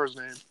Brian Shore's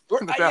name.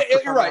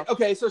 You're right.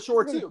 Okay, so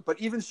Shore too, but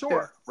even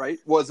Shore, right,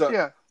 was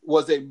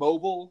a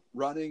mobile,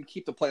 running,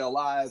 keep the play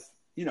alive,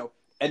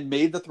 and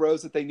made the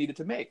throws that they needed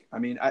to make. I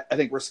mean, I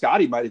think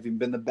Riscotti might have even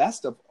been the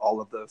best of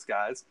all of those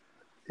guys.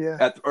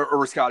 Yeah, or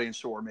Riscotti and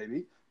Shore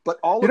maybe,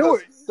 but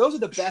those are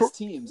the best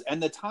teams.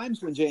 And the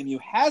times when JMU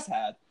has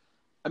had,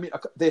 I mean,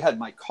 they had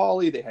Mike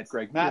Cawley, they had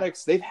Greg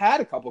Maddox, they've had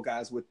a couple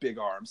guys with big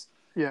arms.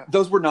 Yeah,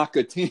 those were not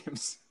good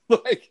teams.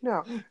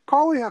 No,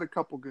 Cawley had a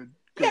couple good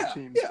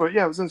teams, but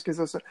it was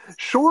inconsistent.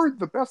 Shore,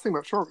 the best thing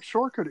about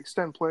Shore could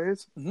extend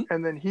plays,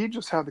 and then he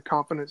just had the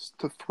confidence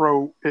to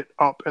throw it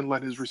up and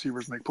let his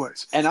receivers make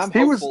plays. And I'm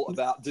hopeful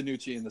about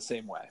DiNucci in the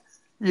same way.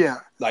 Yeah,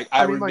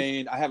 I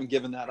haven't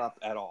given that up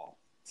at all.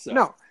 So.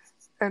 No,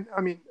 and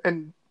I mean,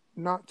 and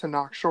not to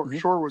knock Shore. Mm-hmm.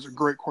 Shore was a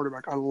great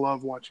quarterback. I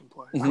love watching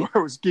play. Mm-hmm.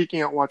 I was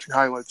geeking out watching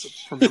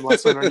highlights from him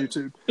last night on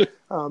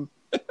YouTube.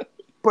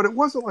 But it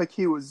wasn't like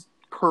he was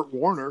Kurt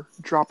Warner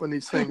dropping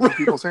these things in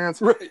people's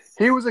hands. Right.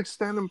 He was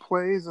extending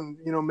plays and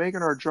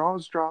making our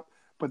jaws drop,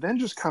 but then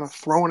just kind of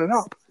throwing it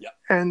up. Yeah.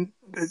 And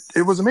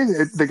it was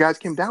amazing. The guys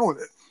came down with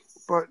it,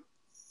 but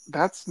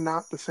that's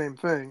not the same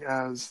thing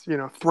as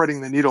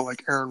threading the needle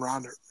like Aaron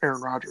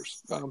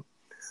Rodgers.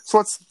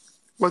 So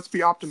let's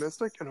be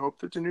optimistic and hope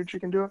that DiNucci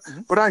can do it.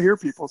 Mm-hmm. But I hear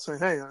people saying,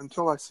 "Hey,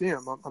 until I see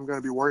him, I'm going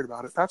to be worried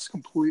about it." That's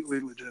completely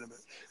legitimate.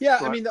 Yeah,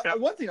 but, I mean,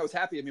 one thing I was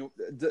happy. I mean,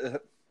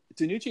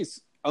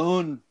 DiNucci's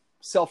own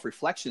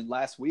self-reflection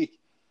last week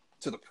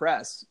to the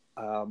press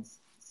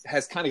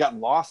has kind of gotten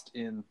lost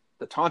in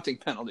the taunting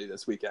penalty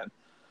this weekend,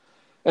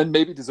 and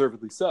maybe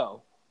deservedly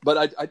so.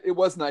 But it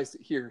was nice to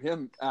hear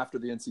him after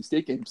the NC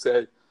State game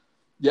say,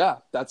 "Yeah,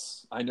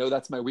 I know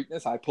that's my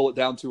weakness. I pull it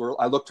down too early.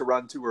 I look to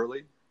run too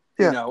early,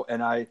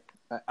 and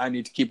I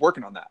need to keep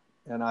working on that."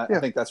 And I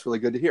think that's really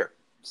good to hear.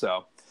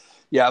 So,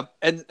 yeah,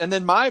 and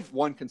then my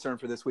one concern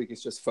for this week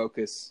is just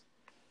focus.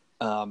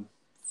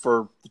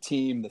 For the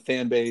team, the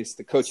fan base,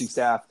 the coaching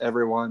staff,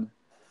 everyone.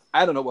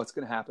 I don't know what's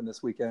going to happen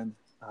this weekend.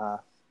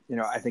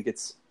 I think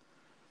it's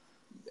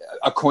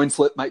a coin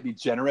flip might be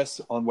generous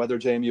on whether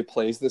JMU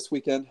plays this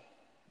weekend.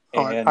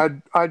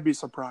 And, I'd be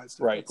surprised.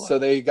 Right. So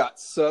they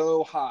got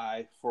so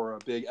high for a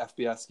big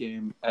FBS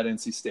game at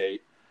NC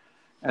State,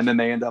 and then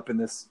they end up in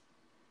this,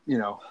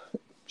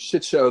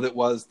 shit show that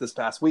was this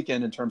past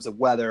weekend in terms of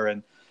weather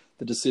and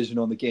the decision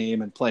on the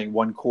game and playing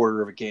one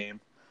quarter of a game.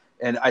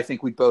 And I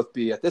think we'd both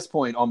be, at this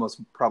point,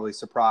 almost probably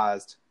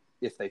surprised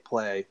if they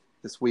play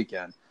this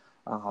weekend.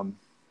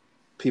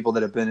 People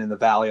that have been in the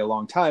Valley a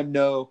long time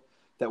know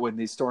that when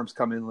these storms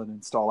come inland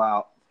and stall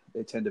out,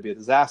 they tend to be a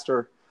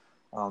disaster.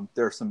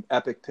 There are some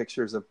epic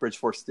pictures of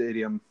Bridgeforth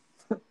Stadium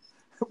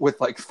with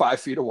like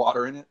 5 feet of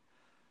water in it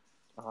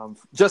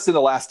just in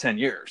the last 10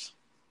 years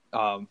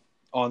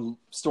on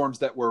storms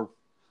that were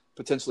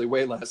potentially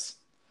way less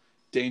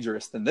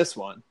dangerous than this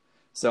one.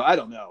 So I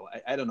don't know.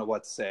 I don't know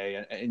what to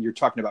say. And you're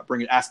talking about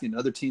asking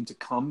another team to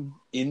come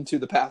into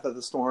the path of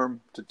the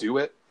storm to do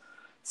it.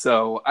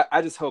 So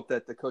I just hope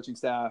that the coaching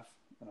staff,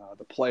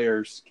 the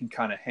players can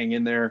kind of hang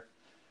in there.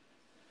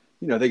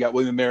 They got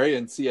William & Mary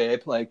and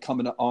CAA play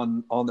coming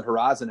on the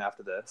horizon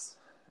after this.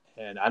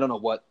 And I don't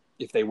know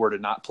if they were to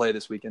not play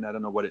this weekend, I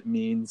don't know what it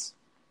means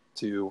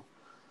to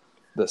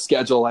the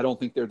schedule. I don't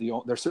think they're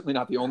certainly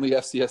not the only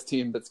FCS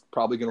team that's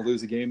probably going to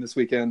lose a game this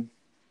weekend.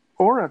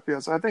 Or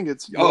FBS. I think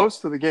it's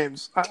most of the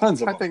games.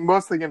 Tons of them. I think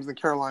most of the games in the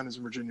Carolinas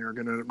and Virginia are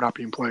going to end up not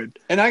being played.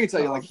 And I can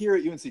tell you, like here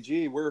at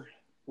UNCG,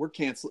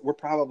 we're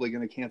probably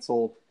going to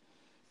cancel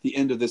the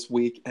end of this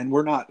week, and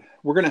we're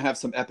going to have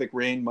some epic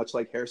rain, much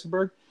like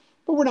Harrisonburg,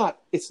 but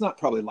it's not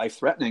probably life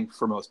threatening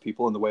for most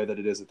people in the way that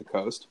it is at the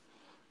coast.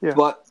 Yeah.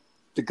 But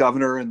the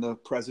governor and the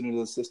president of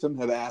the system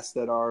have asked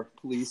that our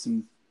police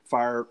and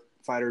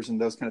firefighters and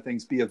those kind of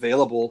things be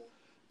available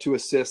to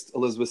assist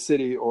Elizabeth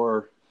City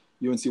or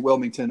UNC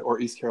Wilmington or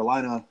East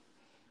Carolina.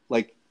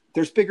 Like,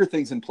 there's bigger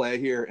things in play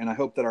here, and I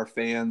hope that our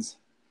fans,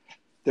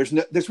 there's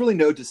really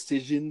no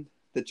decision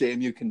that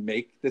JMU can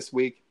make this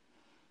week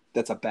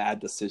that's a bad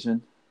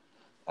decision.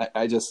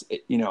 I just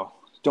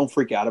don't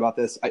freak out about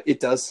this. It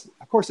does,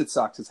 of course, it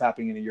sucks. It's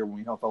happening in a year when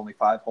we have only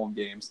 5 home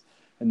games,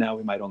 and now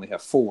we might only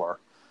have 4.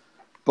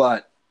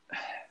 But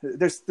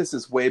this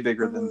is way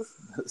bigger than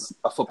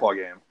a football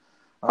game.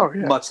 Oh,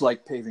 yeah. Much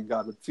like paving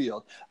Godwin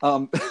Field.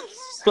 So,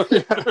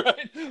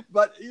 right?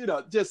 But,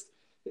 just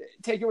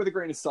take it with a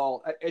grain of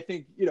salt. I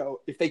think,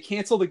 if they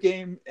cancel the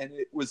game and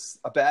it was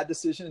a bad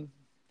decision,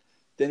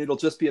 then it'll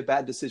just be a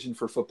bad decision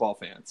for football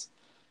fans.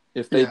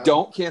 If they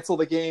don't cancel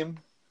the game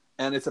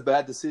and it's a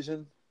bad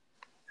decision,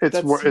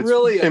 it's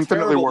really a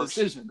infinitely worse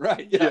decision.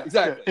 Right. Yeah,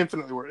 exactly. Yeah,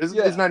 infinitely worse.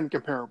 It's not even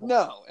comparable.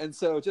 No. And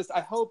so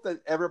I hope that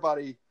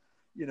everybody,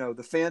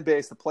 the fan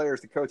base, the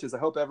players, the coaches, I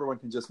hope everyone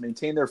can just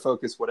maintain their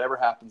focus, whatever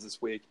happens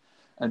this week,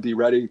 and be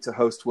ready to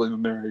host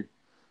William & Mary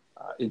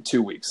in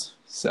 2 weeks.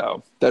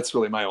 So that's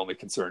really my only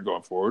concern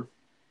going forward.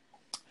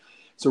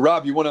 So,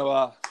 Rob, you want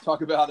to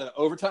talk about an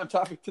overtime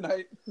topic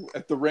tonight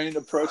at the rain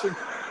approaching?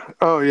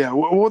 Oh, yeah.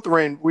 Well, with the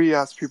rain, we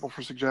asked people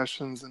for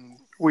suggestions, and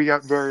we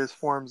got various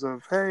forms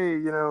of, hey,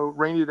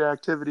 rainy day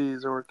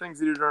activities or things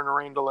to do during a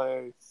rain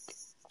delay.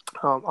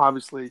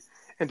 Obviously,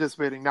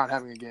 anticipating not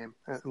having a game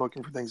and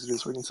looking for things to do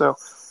this weekend. So,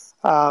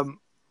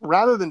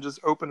 rather than just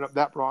open it up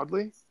that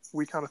broadly,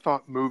 we kind of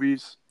thought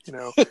movies.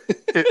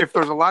 If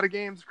there's a lot of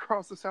games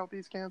across the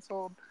Southeast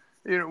canceled,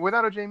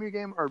 without a JMU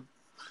game, our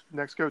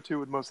next go-to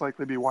would most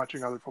likely be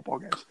watching other football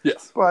games.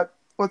 Yes. But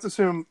let's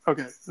assume,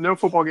 okay, no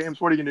football games.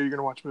 What are you going to do? You're going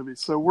to watch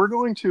movies. So we're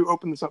going to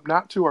open this up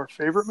not to our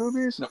favorite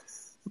movies,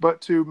 but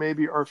to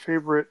maybe our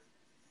favorite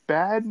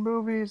bad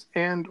movies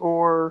and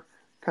or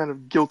kind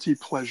of guilty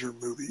pleasure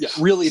movies. Yeah,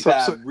 really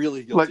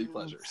guilty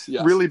pleasures.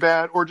 Yes. Really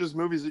bad, or just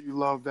movies that you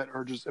love that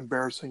are just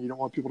embarrassing. You don't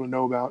want people to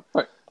know about.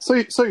 Right. So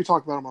you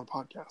talk about them on a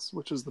podcast,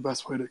 which is the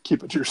best way to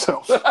keep it to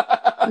yourself. But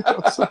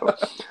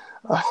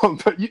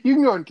you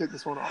can go ahead and kick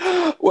this one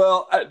off.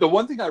 Well, the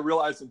one thing I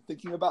realized in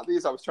thinking about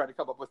these, I was trying to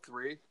come up with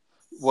 3,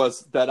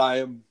 was that I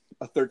am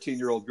a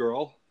 13-year-old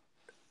girl.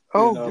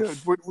 Oh, good.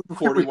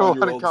 We all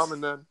had in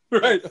common then.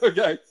 Right.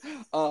 Okay.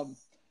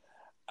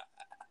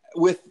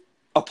 With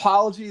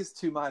apologies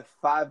to my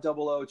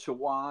 500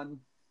 Chawan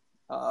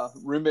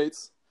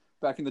roommates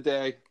back in the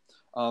day,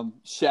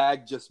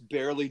 Shag just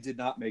barely did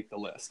not make the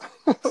list.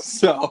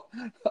 So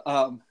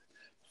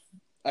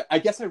I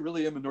guess I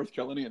really am a North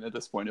Carolinian at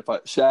this point.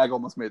 Shag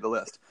almost made the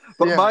list,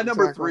 but my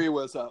number 3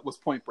 was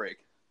Point Break.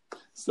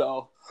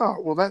 So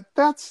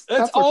that's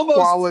almost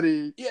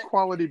quality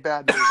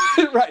bad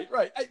movie.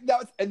 right.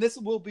 And this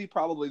will be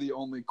probably the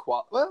only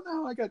Well,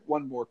 no, I got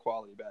one more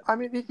quality bad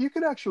movie. I mean, you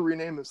could actually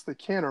rename this the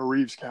Keanu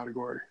Reeves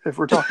category if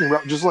we're talking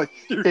about just like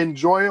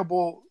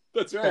enjoyable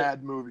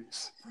bad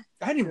movies.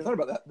 I hadn't even thought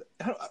about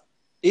that.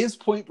 Is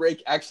Point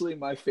Break actually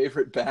my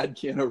favorite bad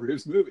Keanu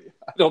Reeves movie?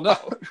 I don't know.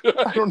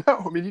 I don't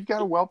know. I mean, you've got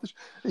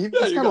he's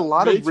got a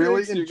lot Matrix, of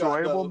really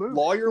enjoyable movies.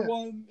 Lawyer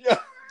one,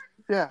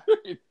 yeah.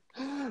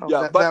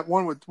 That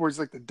one where he's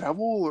like the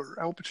devil, or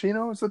Al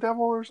Pacino is the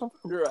devil or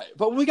something. You're right.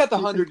 But when we got the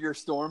 100-year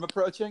storm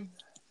approaching,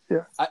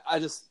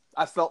 I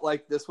felt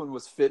like this one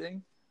was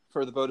fitting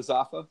for the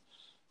Bodhisattva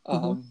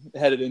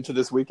headed into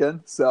this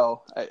weekend.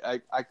 So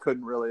I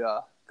couldn't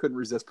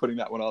resist putting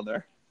that one on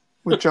there.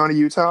 With Johnny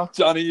Utah?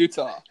 Johnny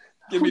Utah.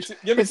 Give me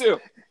 2.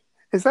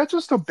 Is that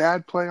just a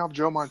bad play off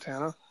Joe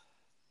Montana?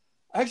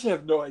 I actually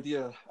have no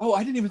idea. Oh,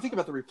 I didn't even think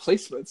about The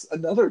Replacements.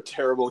 Another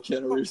terrible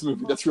Keanu Reeves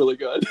movie that's really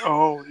good.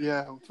 Oh,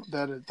 yeah.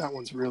 That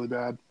one's really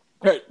bad.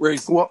 Right,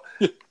 race. Well,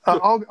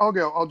 I'll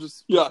go. I'll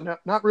just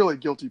not really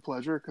guilty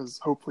pleasure, because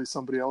hopefully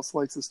somebody else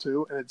likes this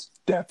too, and it's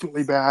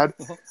definitely bad.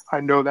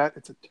 I know that.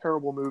 It's a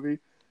terrible movie.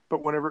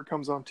 But whenever it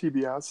comes on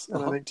TBS,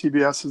 and I think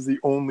TBS is the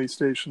only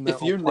station that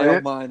if you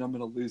nail mine, I'm going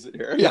to lose it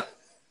here. Yeah.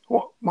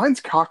 Well, mine's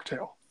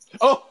Cocktail.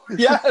 Oh,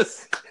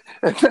 yes.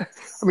 I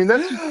mean,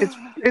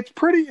 it's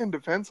pretty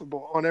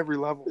indefensible on every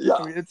level. Yeah.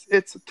 I mean,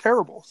 it's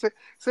terrible.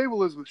 Save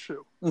Elizabeth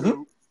Shue,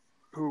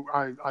 who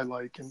I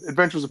like, and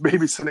Adventures of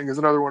Babysitting is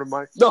another one of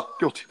my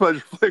guilty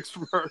pleasure flicks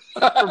from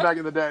back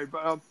in the day.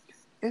 But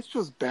it's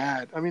just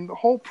bad. I mean, the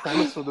whole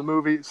premise of the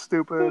movie is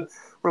stupid.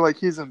 Where like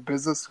he's in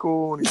business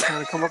school and he's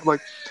trying to come up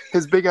like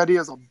his big idea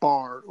is a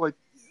bar. Like,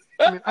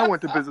 I mean, I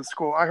went to business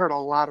school. I heard a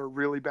lot of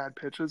really bad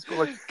pitches, but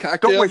like,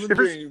 Cocktails and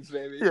dreams,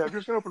 baby. Yeah, if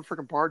you're just gonna open a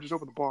freaking bar, just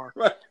open the bar.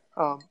 Right.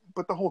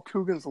 But the whole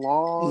Coogan's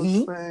Law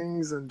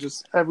things and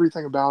just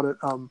everything about it.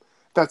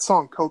 That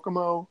song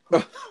Kokomo,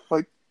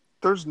 like,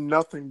 there's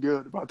nothing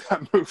good about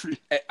that movie.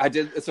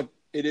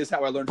 It is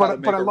how I learned how to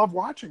make But I love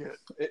watching it.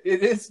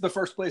 It is the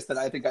first place that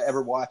I think I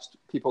ever watched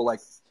people like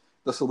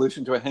the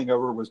solution to a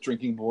hangover was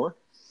drinking more.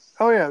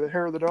 Oh yeah, the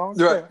hair of the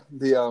dog. Right.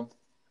 Yeah.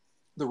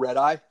 The red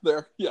eye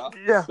there. Yeah.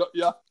 Yeah. So,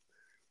 yeah.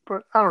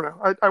 But I don't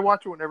know. I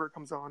watch it whenever it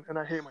comes on, and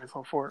I hate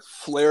myself for it.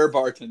 Flair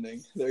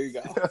bartending. There you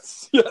go.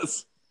 Yes.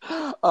 Yes.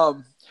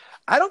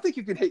 I don't think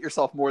you can hate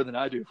yourself more than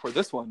I do for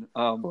this one.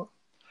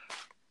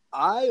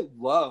 I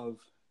love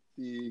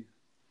the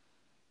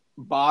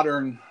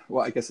modern.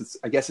 Well, I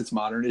guess it's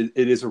modern.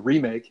 It is a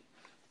remake,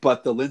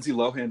 but the Lindsay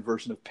Lohan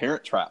version of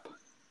Parent Trap.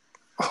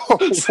 Oh,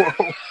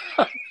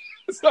 whoa.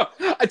 So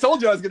I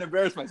told you I was going to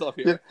embarrass myself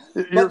here.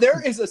 But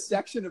there is a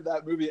section of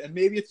that movie, and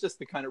maybe it's just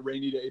the kind of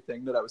rainy day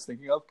thing that I was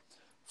thinking of,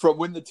 from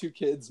when the 2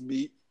 kids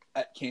meet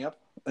at camp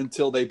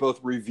until they both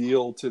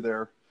reveal to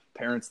their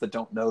parents that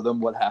don't know them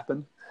what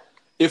happened.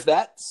 If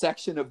that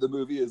section of the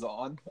movie is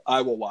on,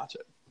 I will watch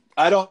it.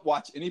 I don't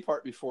watch any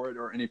part before it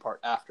or any part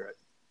after it.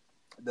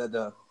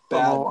 The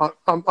bad. Oh,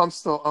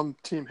 I'm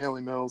Team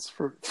Haley Mills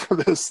for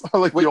this. I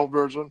like Wait. the old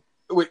version.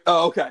 Wait.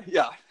 Oh, okay.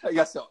 Yeah, I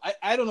guess so.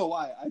 I don't know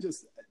why. I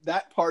just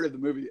that part of the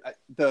movie.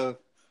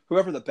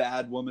 Whoever the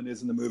bad woman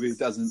is in the movie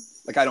doesn't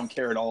like. I don't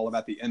care at all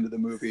about the end of the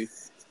movie.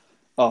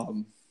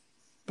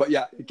 But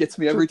yeah, it gets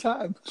me every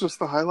time. Just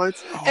the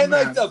highlights. Oh, And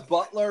man. like the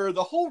butler,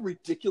 the whole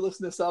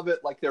ridiculousness of it.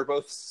 Like they're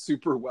both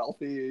super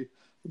wealthy.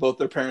 Both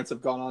their parents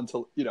have gone on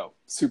to,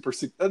 super.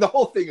 The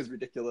whole thing is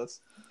ridiculous.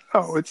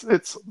 Oh,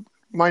 it's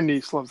my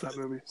niece loves that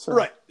movie. So.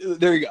 Right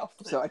there, you go.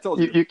 So I told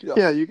you.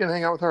 Yeah, you can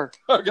hang out with her.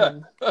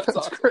 Okay, that's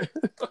awesome. Great.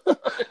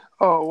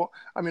 Oh, well,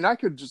 I mean, I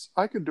could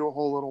do a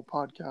whole little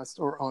podcast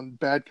on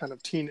bad kind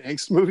of teen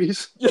angst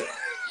movies. Yeah.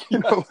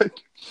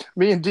 Like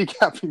me and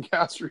Decap and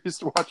Gaster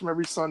used to watch them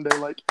every Sunday.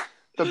 Like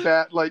the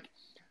bad, like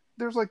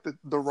there's like the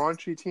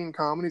raunchy teen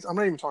comedies. I'm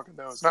not even talking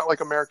those. Not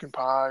like American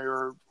Pie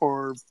or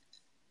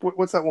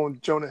what's that one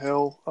with Jonah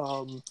Hill?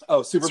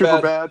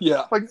 Superbad.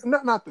 Yeah, like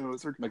not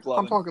those. McLovin.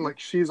 I'm talking like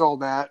She's All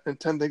That and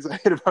 10 Things I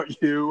Hate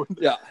About You.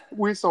 Yeah,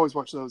 we used to always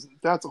watch those.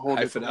 That's a whole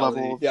High different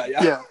Fidelity.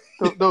 level. Yeah.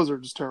 Those are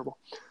just terrible.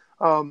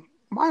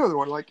 My other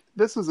one, like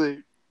this is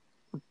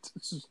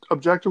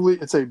objectively,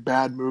 it's a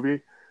bad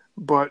movie,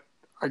 but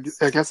I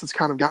guess it's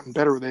kind of gotten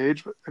better with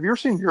age. But have you ever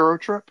seen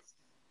Eurotrip?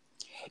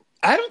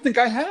 I don't think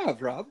I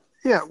have, Rob.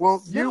 Yeah,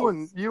 well,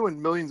 No. you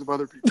and millions of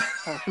other people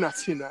have not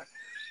seen that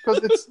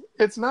because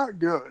it's not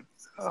good.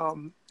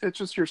 It's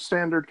just your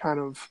standard kind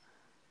of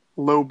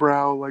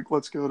lowbrow, like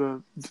let's go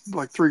to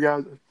like three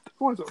guys.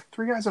 What is it?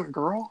 3 Guys and a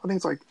Girl? I think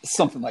it's like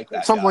something like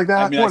that. Something like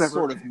that. I mean, whatever.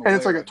 Sort of and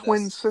it's like a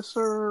twin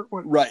sister.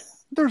 Right.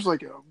 There's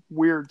like a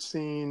weird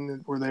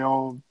scene where they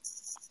all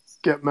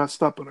get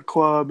messed up in a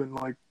club, and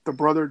like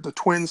the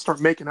twins start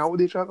making out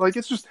with each other. Like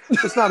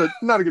it's not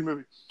a good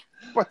movie.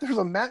 But there's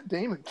a Matt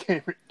Damon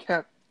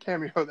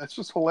cameo that's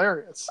just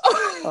hilarious.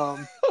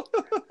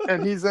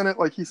 And he's in it,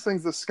 like he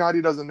sings the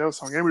Scotty Doesn't Know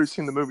song. Anybody who's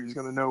seen the movie is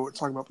going to know what it's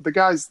talking about. But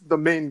the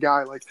main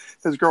guy, like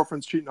his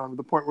girlfriend's cheating on him to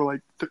the point where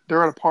like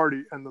they're at a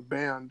party and the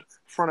band,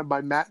 fronted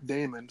by Matt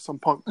Damon, some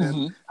punk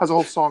band, has a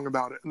whole song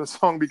about it. And the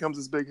song becomes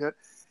this big hit.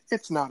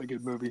 It's not a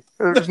good movie.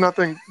 There's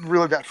nothing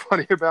really that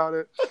funny about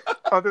it,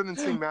 other than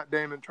seeing Matt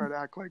Damon try to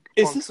act like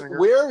a punk singer.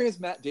 Where is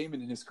Matt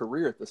Damon in his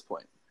career at this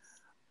point?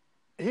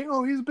 He's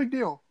a big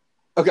deal.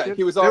 Okay,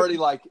 he was already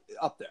like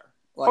up there.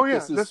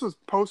 Like, this was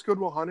post Good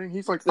Will Hunting.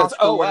 He's like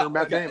Oscar winner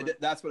Matt Damon.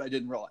 That's what I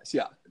didn't realize.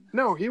 Yeah.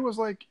 No, he was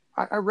like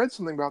I read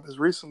something about this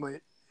recently.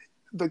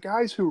 The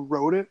guys who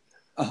wrote it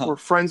were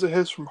friends of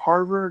his from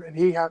Harvard,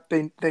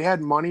 and they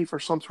had money for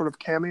some sort of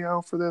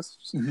cameo for this,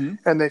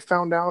 and they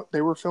found out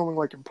they were filming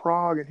like in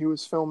Prague, and he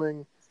was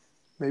filming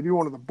maybe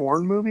one of the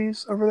Bourne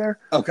movies over there.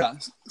 Okay.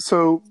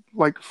 So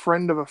like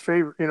friend for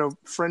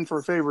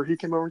a favor, he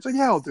came over and said,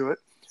 "Yeah, I'll do it,"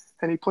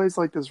 and he plays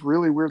like this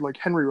really weird like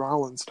Henry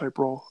Rollins type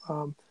role.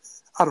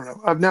 I don't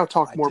know. I've now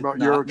talked more about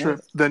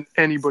Eurotrip than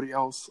anybody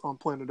else on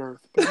planet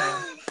Earth.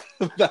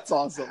 But, that's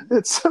awesome.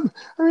 It's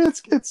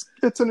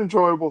an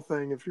enjoyable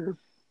thing if you're.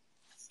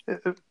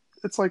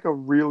 It's like a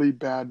really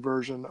bad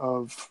version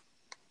of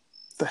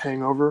The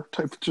Hangover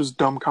type, just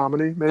dumb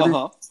comedy. Maybe I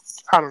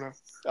don't know.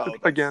 Oh,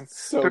 again,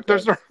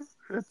 there's no.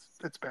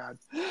 It's bad.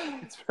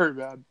 It's very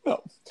bad.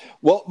 Oh.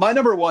 Well, my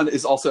number one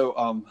is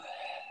also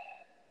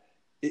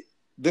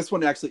this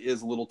one actually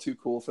is a little too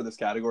cool for this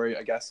category,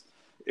 I guess.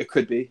 It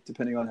could be,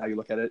 depending on how you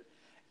look at it.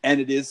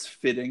 And it is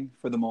fitting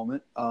for the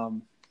moment.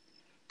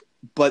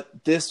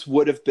 But this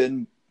would have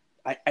been...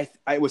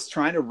 I was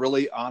trying to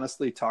really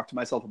honestly talk to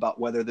myself about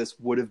whether this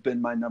would have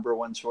been my number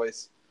one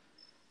choice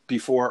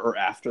before or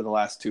after the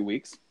last 2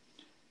 weeks.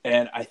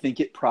 And I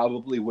think it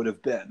probably would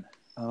have been.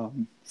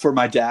 For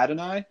my dad and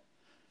I,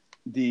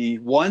 the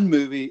one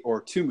movie, or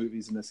 2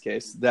 movies in this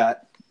case,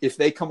 that if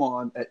they come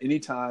on at any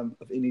time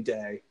of any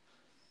day,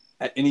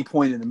 at any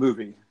point in the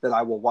movie, that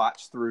I will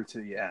watch through to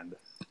the end,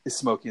 is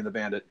Smokey and the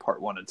Bandit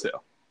Part 1 and 2.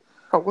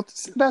 Oh,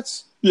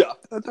 that's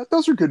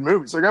those are good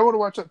movies. Like I would have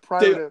watched that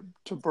prior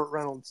to Burt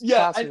Reynolds.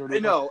 Yeah, I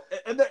know.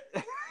 And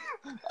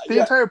the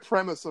entire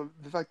premise of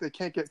the fact they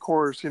can't get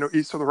cores,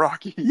 east of the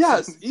Rockies.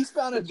 Yes,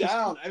 eastbound and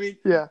down. I mean,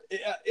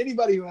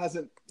 anybody who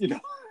hasn't,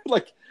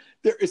 like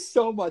there is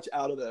so much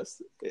out of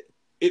this.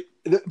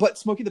 But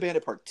Smokey and the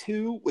Bandit Part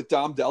 2 with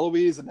Dom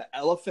DeLuise and the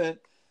elephant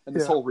and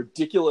this whole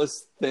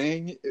ridiculous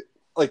thing.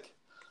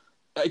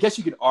 I guess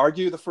you could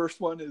argue the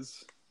first one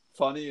is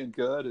funny and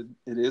good, and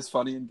it is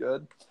funny and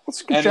good.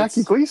 It's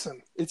Jackie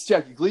Gleason. It's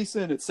Jackie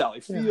Gleason. It's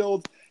Sally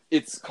Field. Yeah.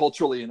 It's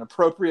culturally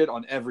inappropriate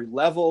on every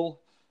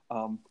level,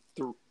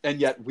 and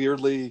yet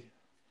weirdly,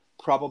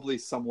 probably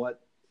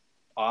somewhat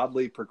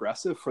oddly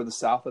progressive for the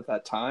South at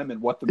that time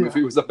and what the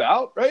movie was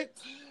about, right?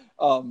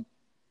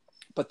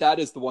 But that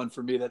is the one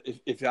for me that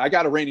if I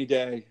got a rainy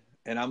day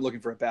and I'm looking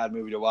for a bad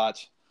movie to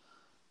watch,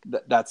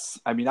 that's.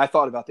 I mean, I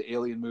thought about the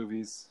Alien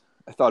movies.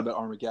 I thought about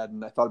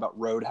Armageddon. I thought about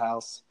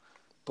Roadhouse.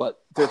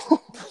 But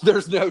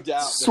there's no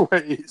doubt.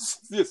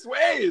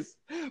 Sways.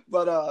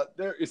 But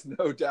there is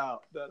no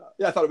doubt that...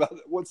 I thought about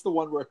what's the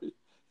one where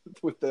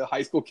with the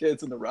high school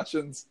kids and the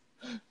Russians.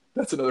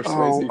 That's another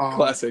Swayze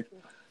classic.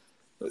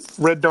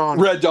 Red Dawn.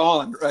 Red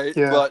Dawn, right?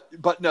 Yeah.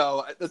 But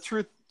no, the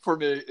truth for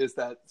me is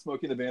that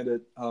Smokey and the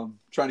Bandit,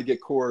 trying to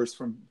get cores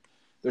from.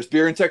 There's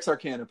beer in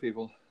Texarkana,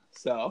 people.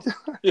 So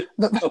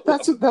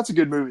that's a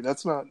good movie.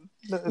 That's not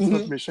nothing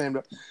to be ashamed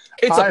of.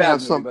 It's a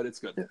bad movie, but it's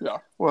good. Yeah.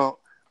 Well,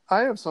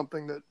 I have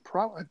something that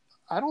probably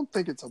I don't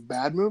think it's a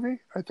bad movie.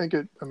 I think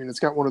it's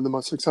got one of the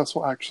most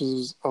successful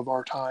actresses of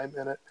our time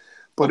in it,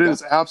 but it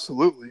is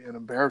absolutely an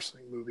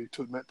embarrassing movie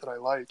to admit that I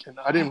like, and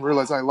I didn't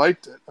realize I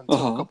liked it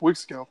until a couple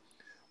weeks ago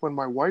when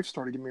my wife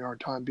started giving me a hard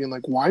time, being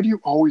like, "Why do you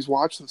always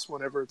watch this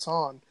whenever it's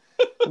on?"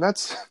 And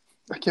that's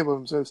I can't believe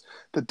I'm saying this.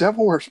 The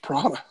Devil Wears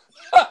Prada.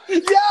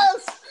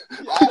 Yes.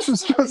 Which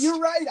is just... You're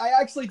right. I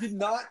actually did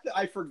not.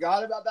 I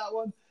forgot about that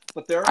one.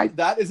 But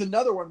that is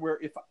another one where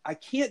if I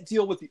can't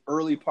deal with the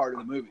early part of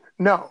the movie.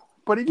 No,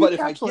 but if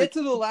I get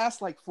to the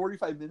last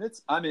 45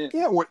 minutes, I'm in.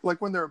 Yeah,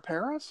 like when they're in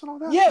Paris and all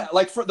that. Yeah,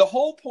 like for the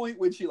whole point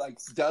when she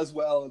does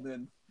well and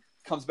then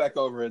comes back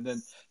over, and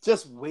then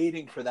just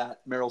waiting for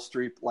that Meryl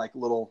Streep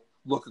little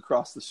look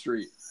across the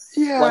street.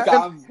 Yeah,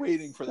 I'm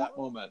waiting for that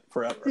moment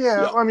forever.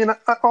 Yeah. I mean,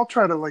 I'll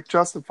try to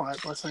justify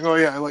it by saying, "Oh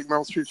yeah, I like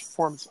Meryl Streep's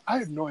performance." I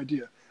have no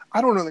idea.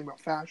 I don't know anything about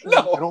fashion.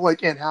 No. I don't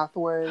like Anne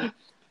Hathaway.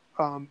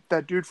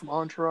 That dude from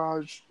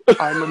Entourage,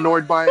 I'm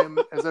annoyed by him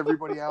as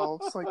everybody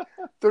else.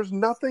 There's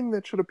nothing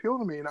that should appeal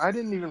to me, and I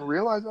didn't even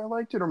realize I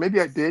liked it, or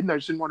maybe I did, and I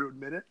just didn't want to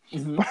admit it.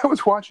 Mm-hmm. But I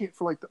was watching it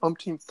for the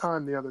umpteenth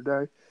time the other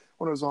day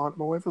when it was on.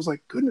 My wife was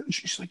like, "Goodness,"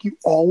 she's like, "You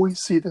always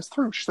see this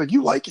through." She's like,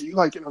 "You like it, you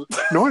like it." And I was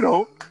like, "No, I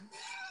don't."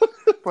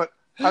 But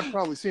I've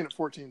probably seen it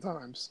 14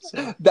 times.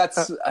 So.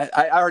 That's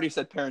I already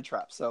said Parent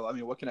Trap, so I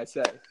mean, what can I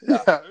say?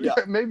 Yeah.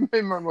 Maybe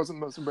mine wasn't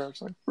the most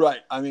embarrassing.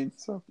 Right. I mean,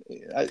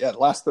 the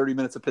last 30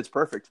 minutes of Pitch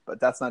Perfect, but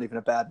that's not even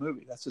a bad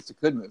movie. That's just a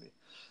good movie.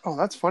 Oh,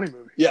 that's a funny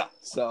movie. Yeah.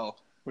 So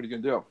what are you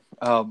gonna do?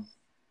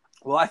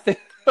 Well, I think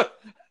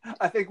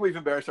we've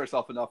embarrassed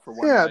ourselves enough for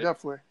one night. Yeah,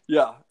 definitely.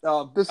 Yeah.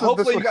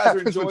 Hopefully you guys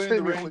are enjoying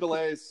the rain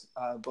delays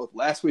both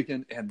last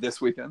weekend and this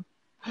weekend.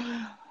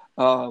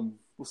 We'll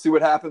see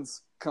what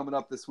happens coming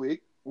up this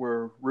week.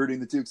 We're rooting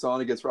the Dukes on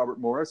against Robert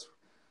Morris.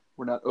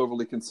 We're not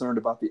overly concerned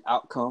about the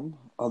outcome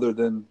other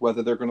than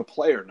whether they're going to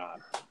play or not.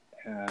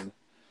 And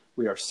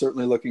we are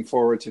certainly looking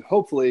forward to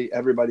hopefully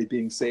everybody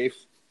being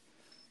safe,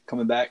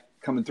 coming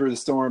through the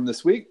storm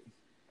this week,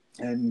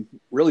 and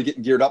really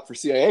getting geared up for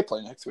CAA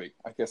play next week.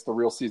 I guess the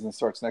real season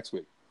starts next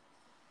week.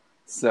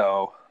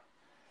 So,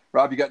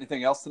 Rob, you got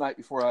anything else tonight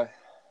before I...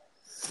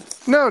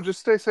 No,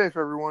 just stay safe,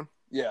 everyone.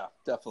 Yeah,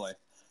 definitely.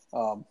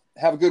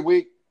 Have a good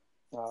week.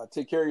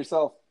 Take care of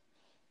yourself.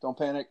 Don't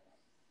panic.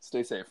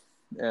 Stay safe.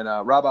 And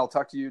Rob, I'll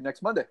talk to you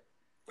next Monday.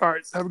 All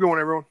right. Have a good one,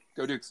 everyone.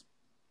 Go Dukes.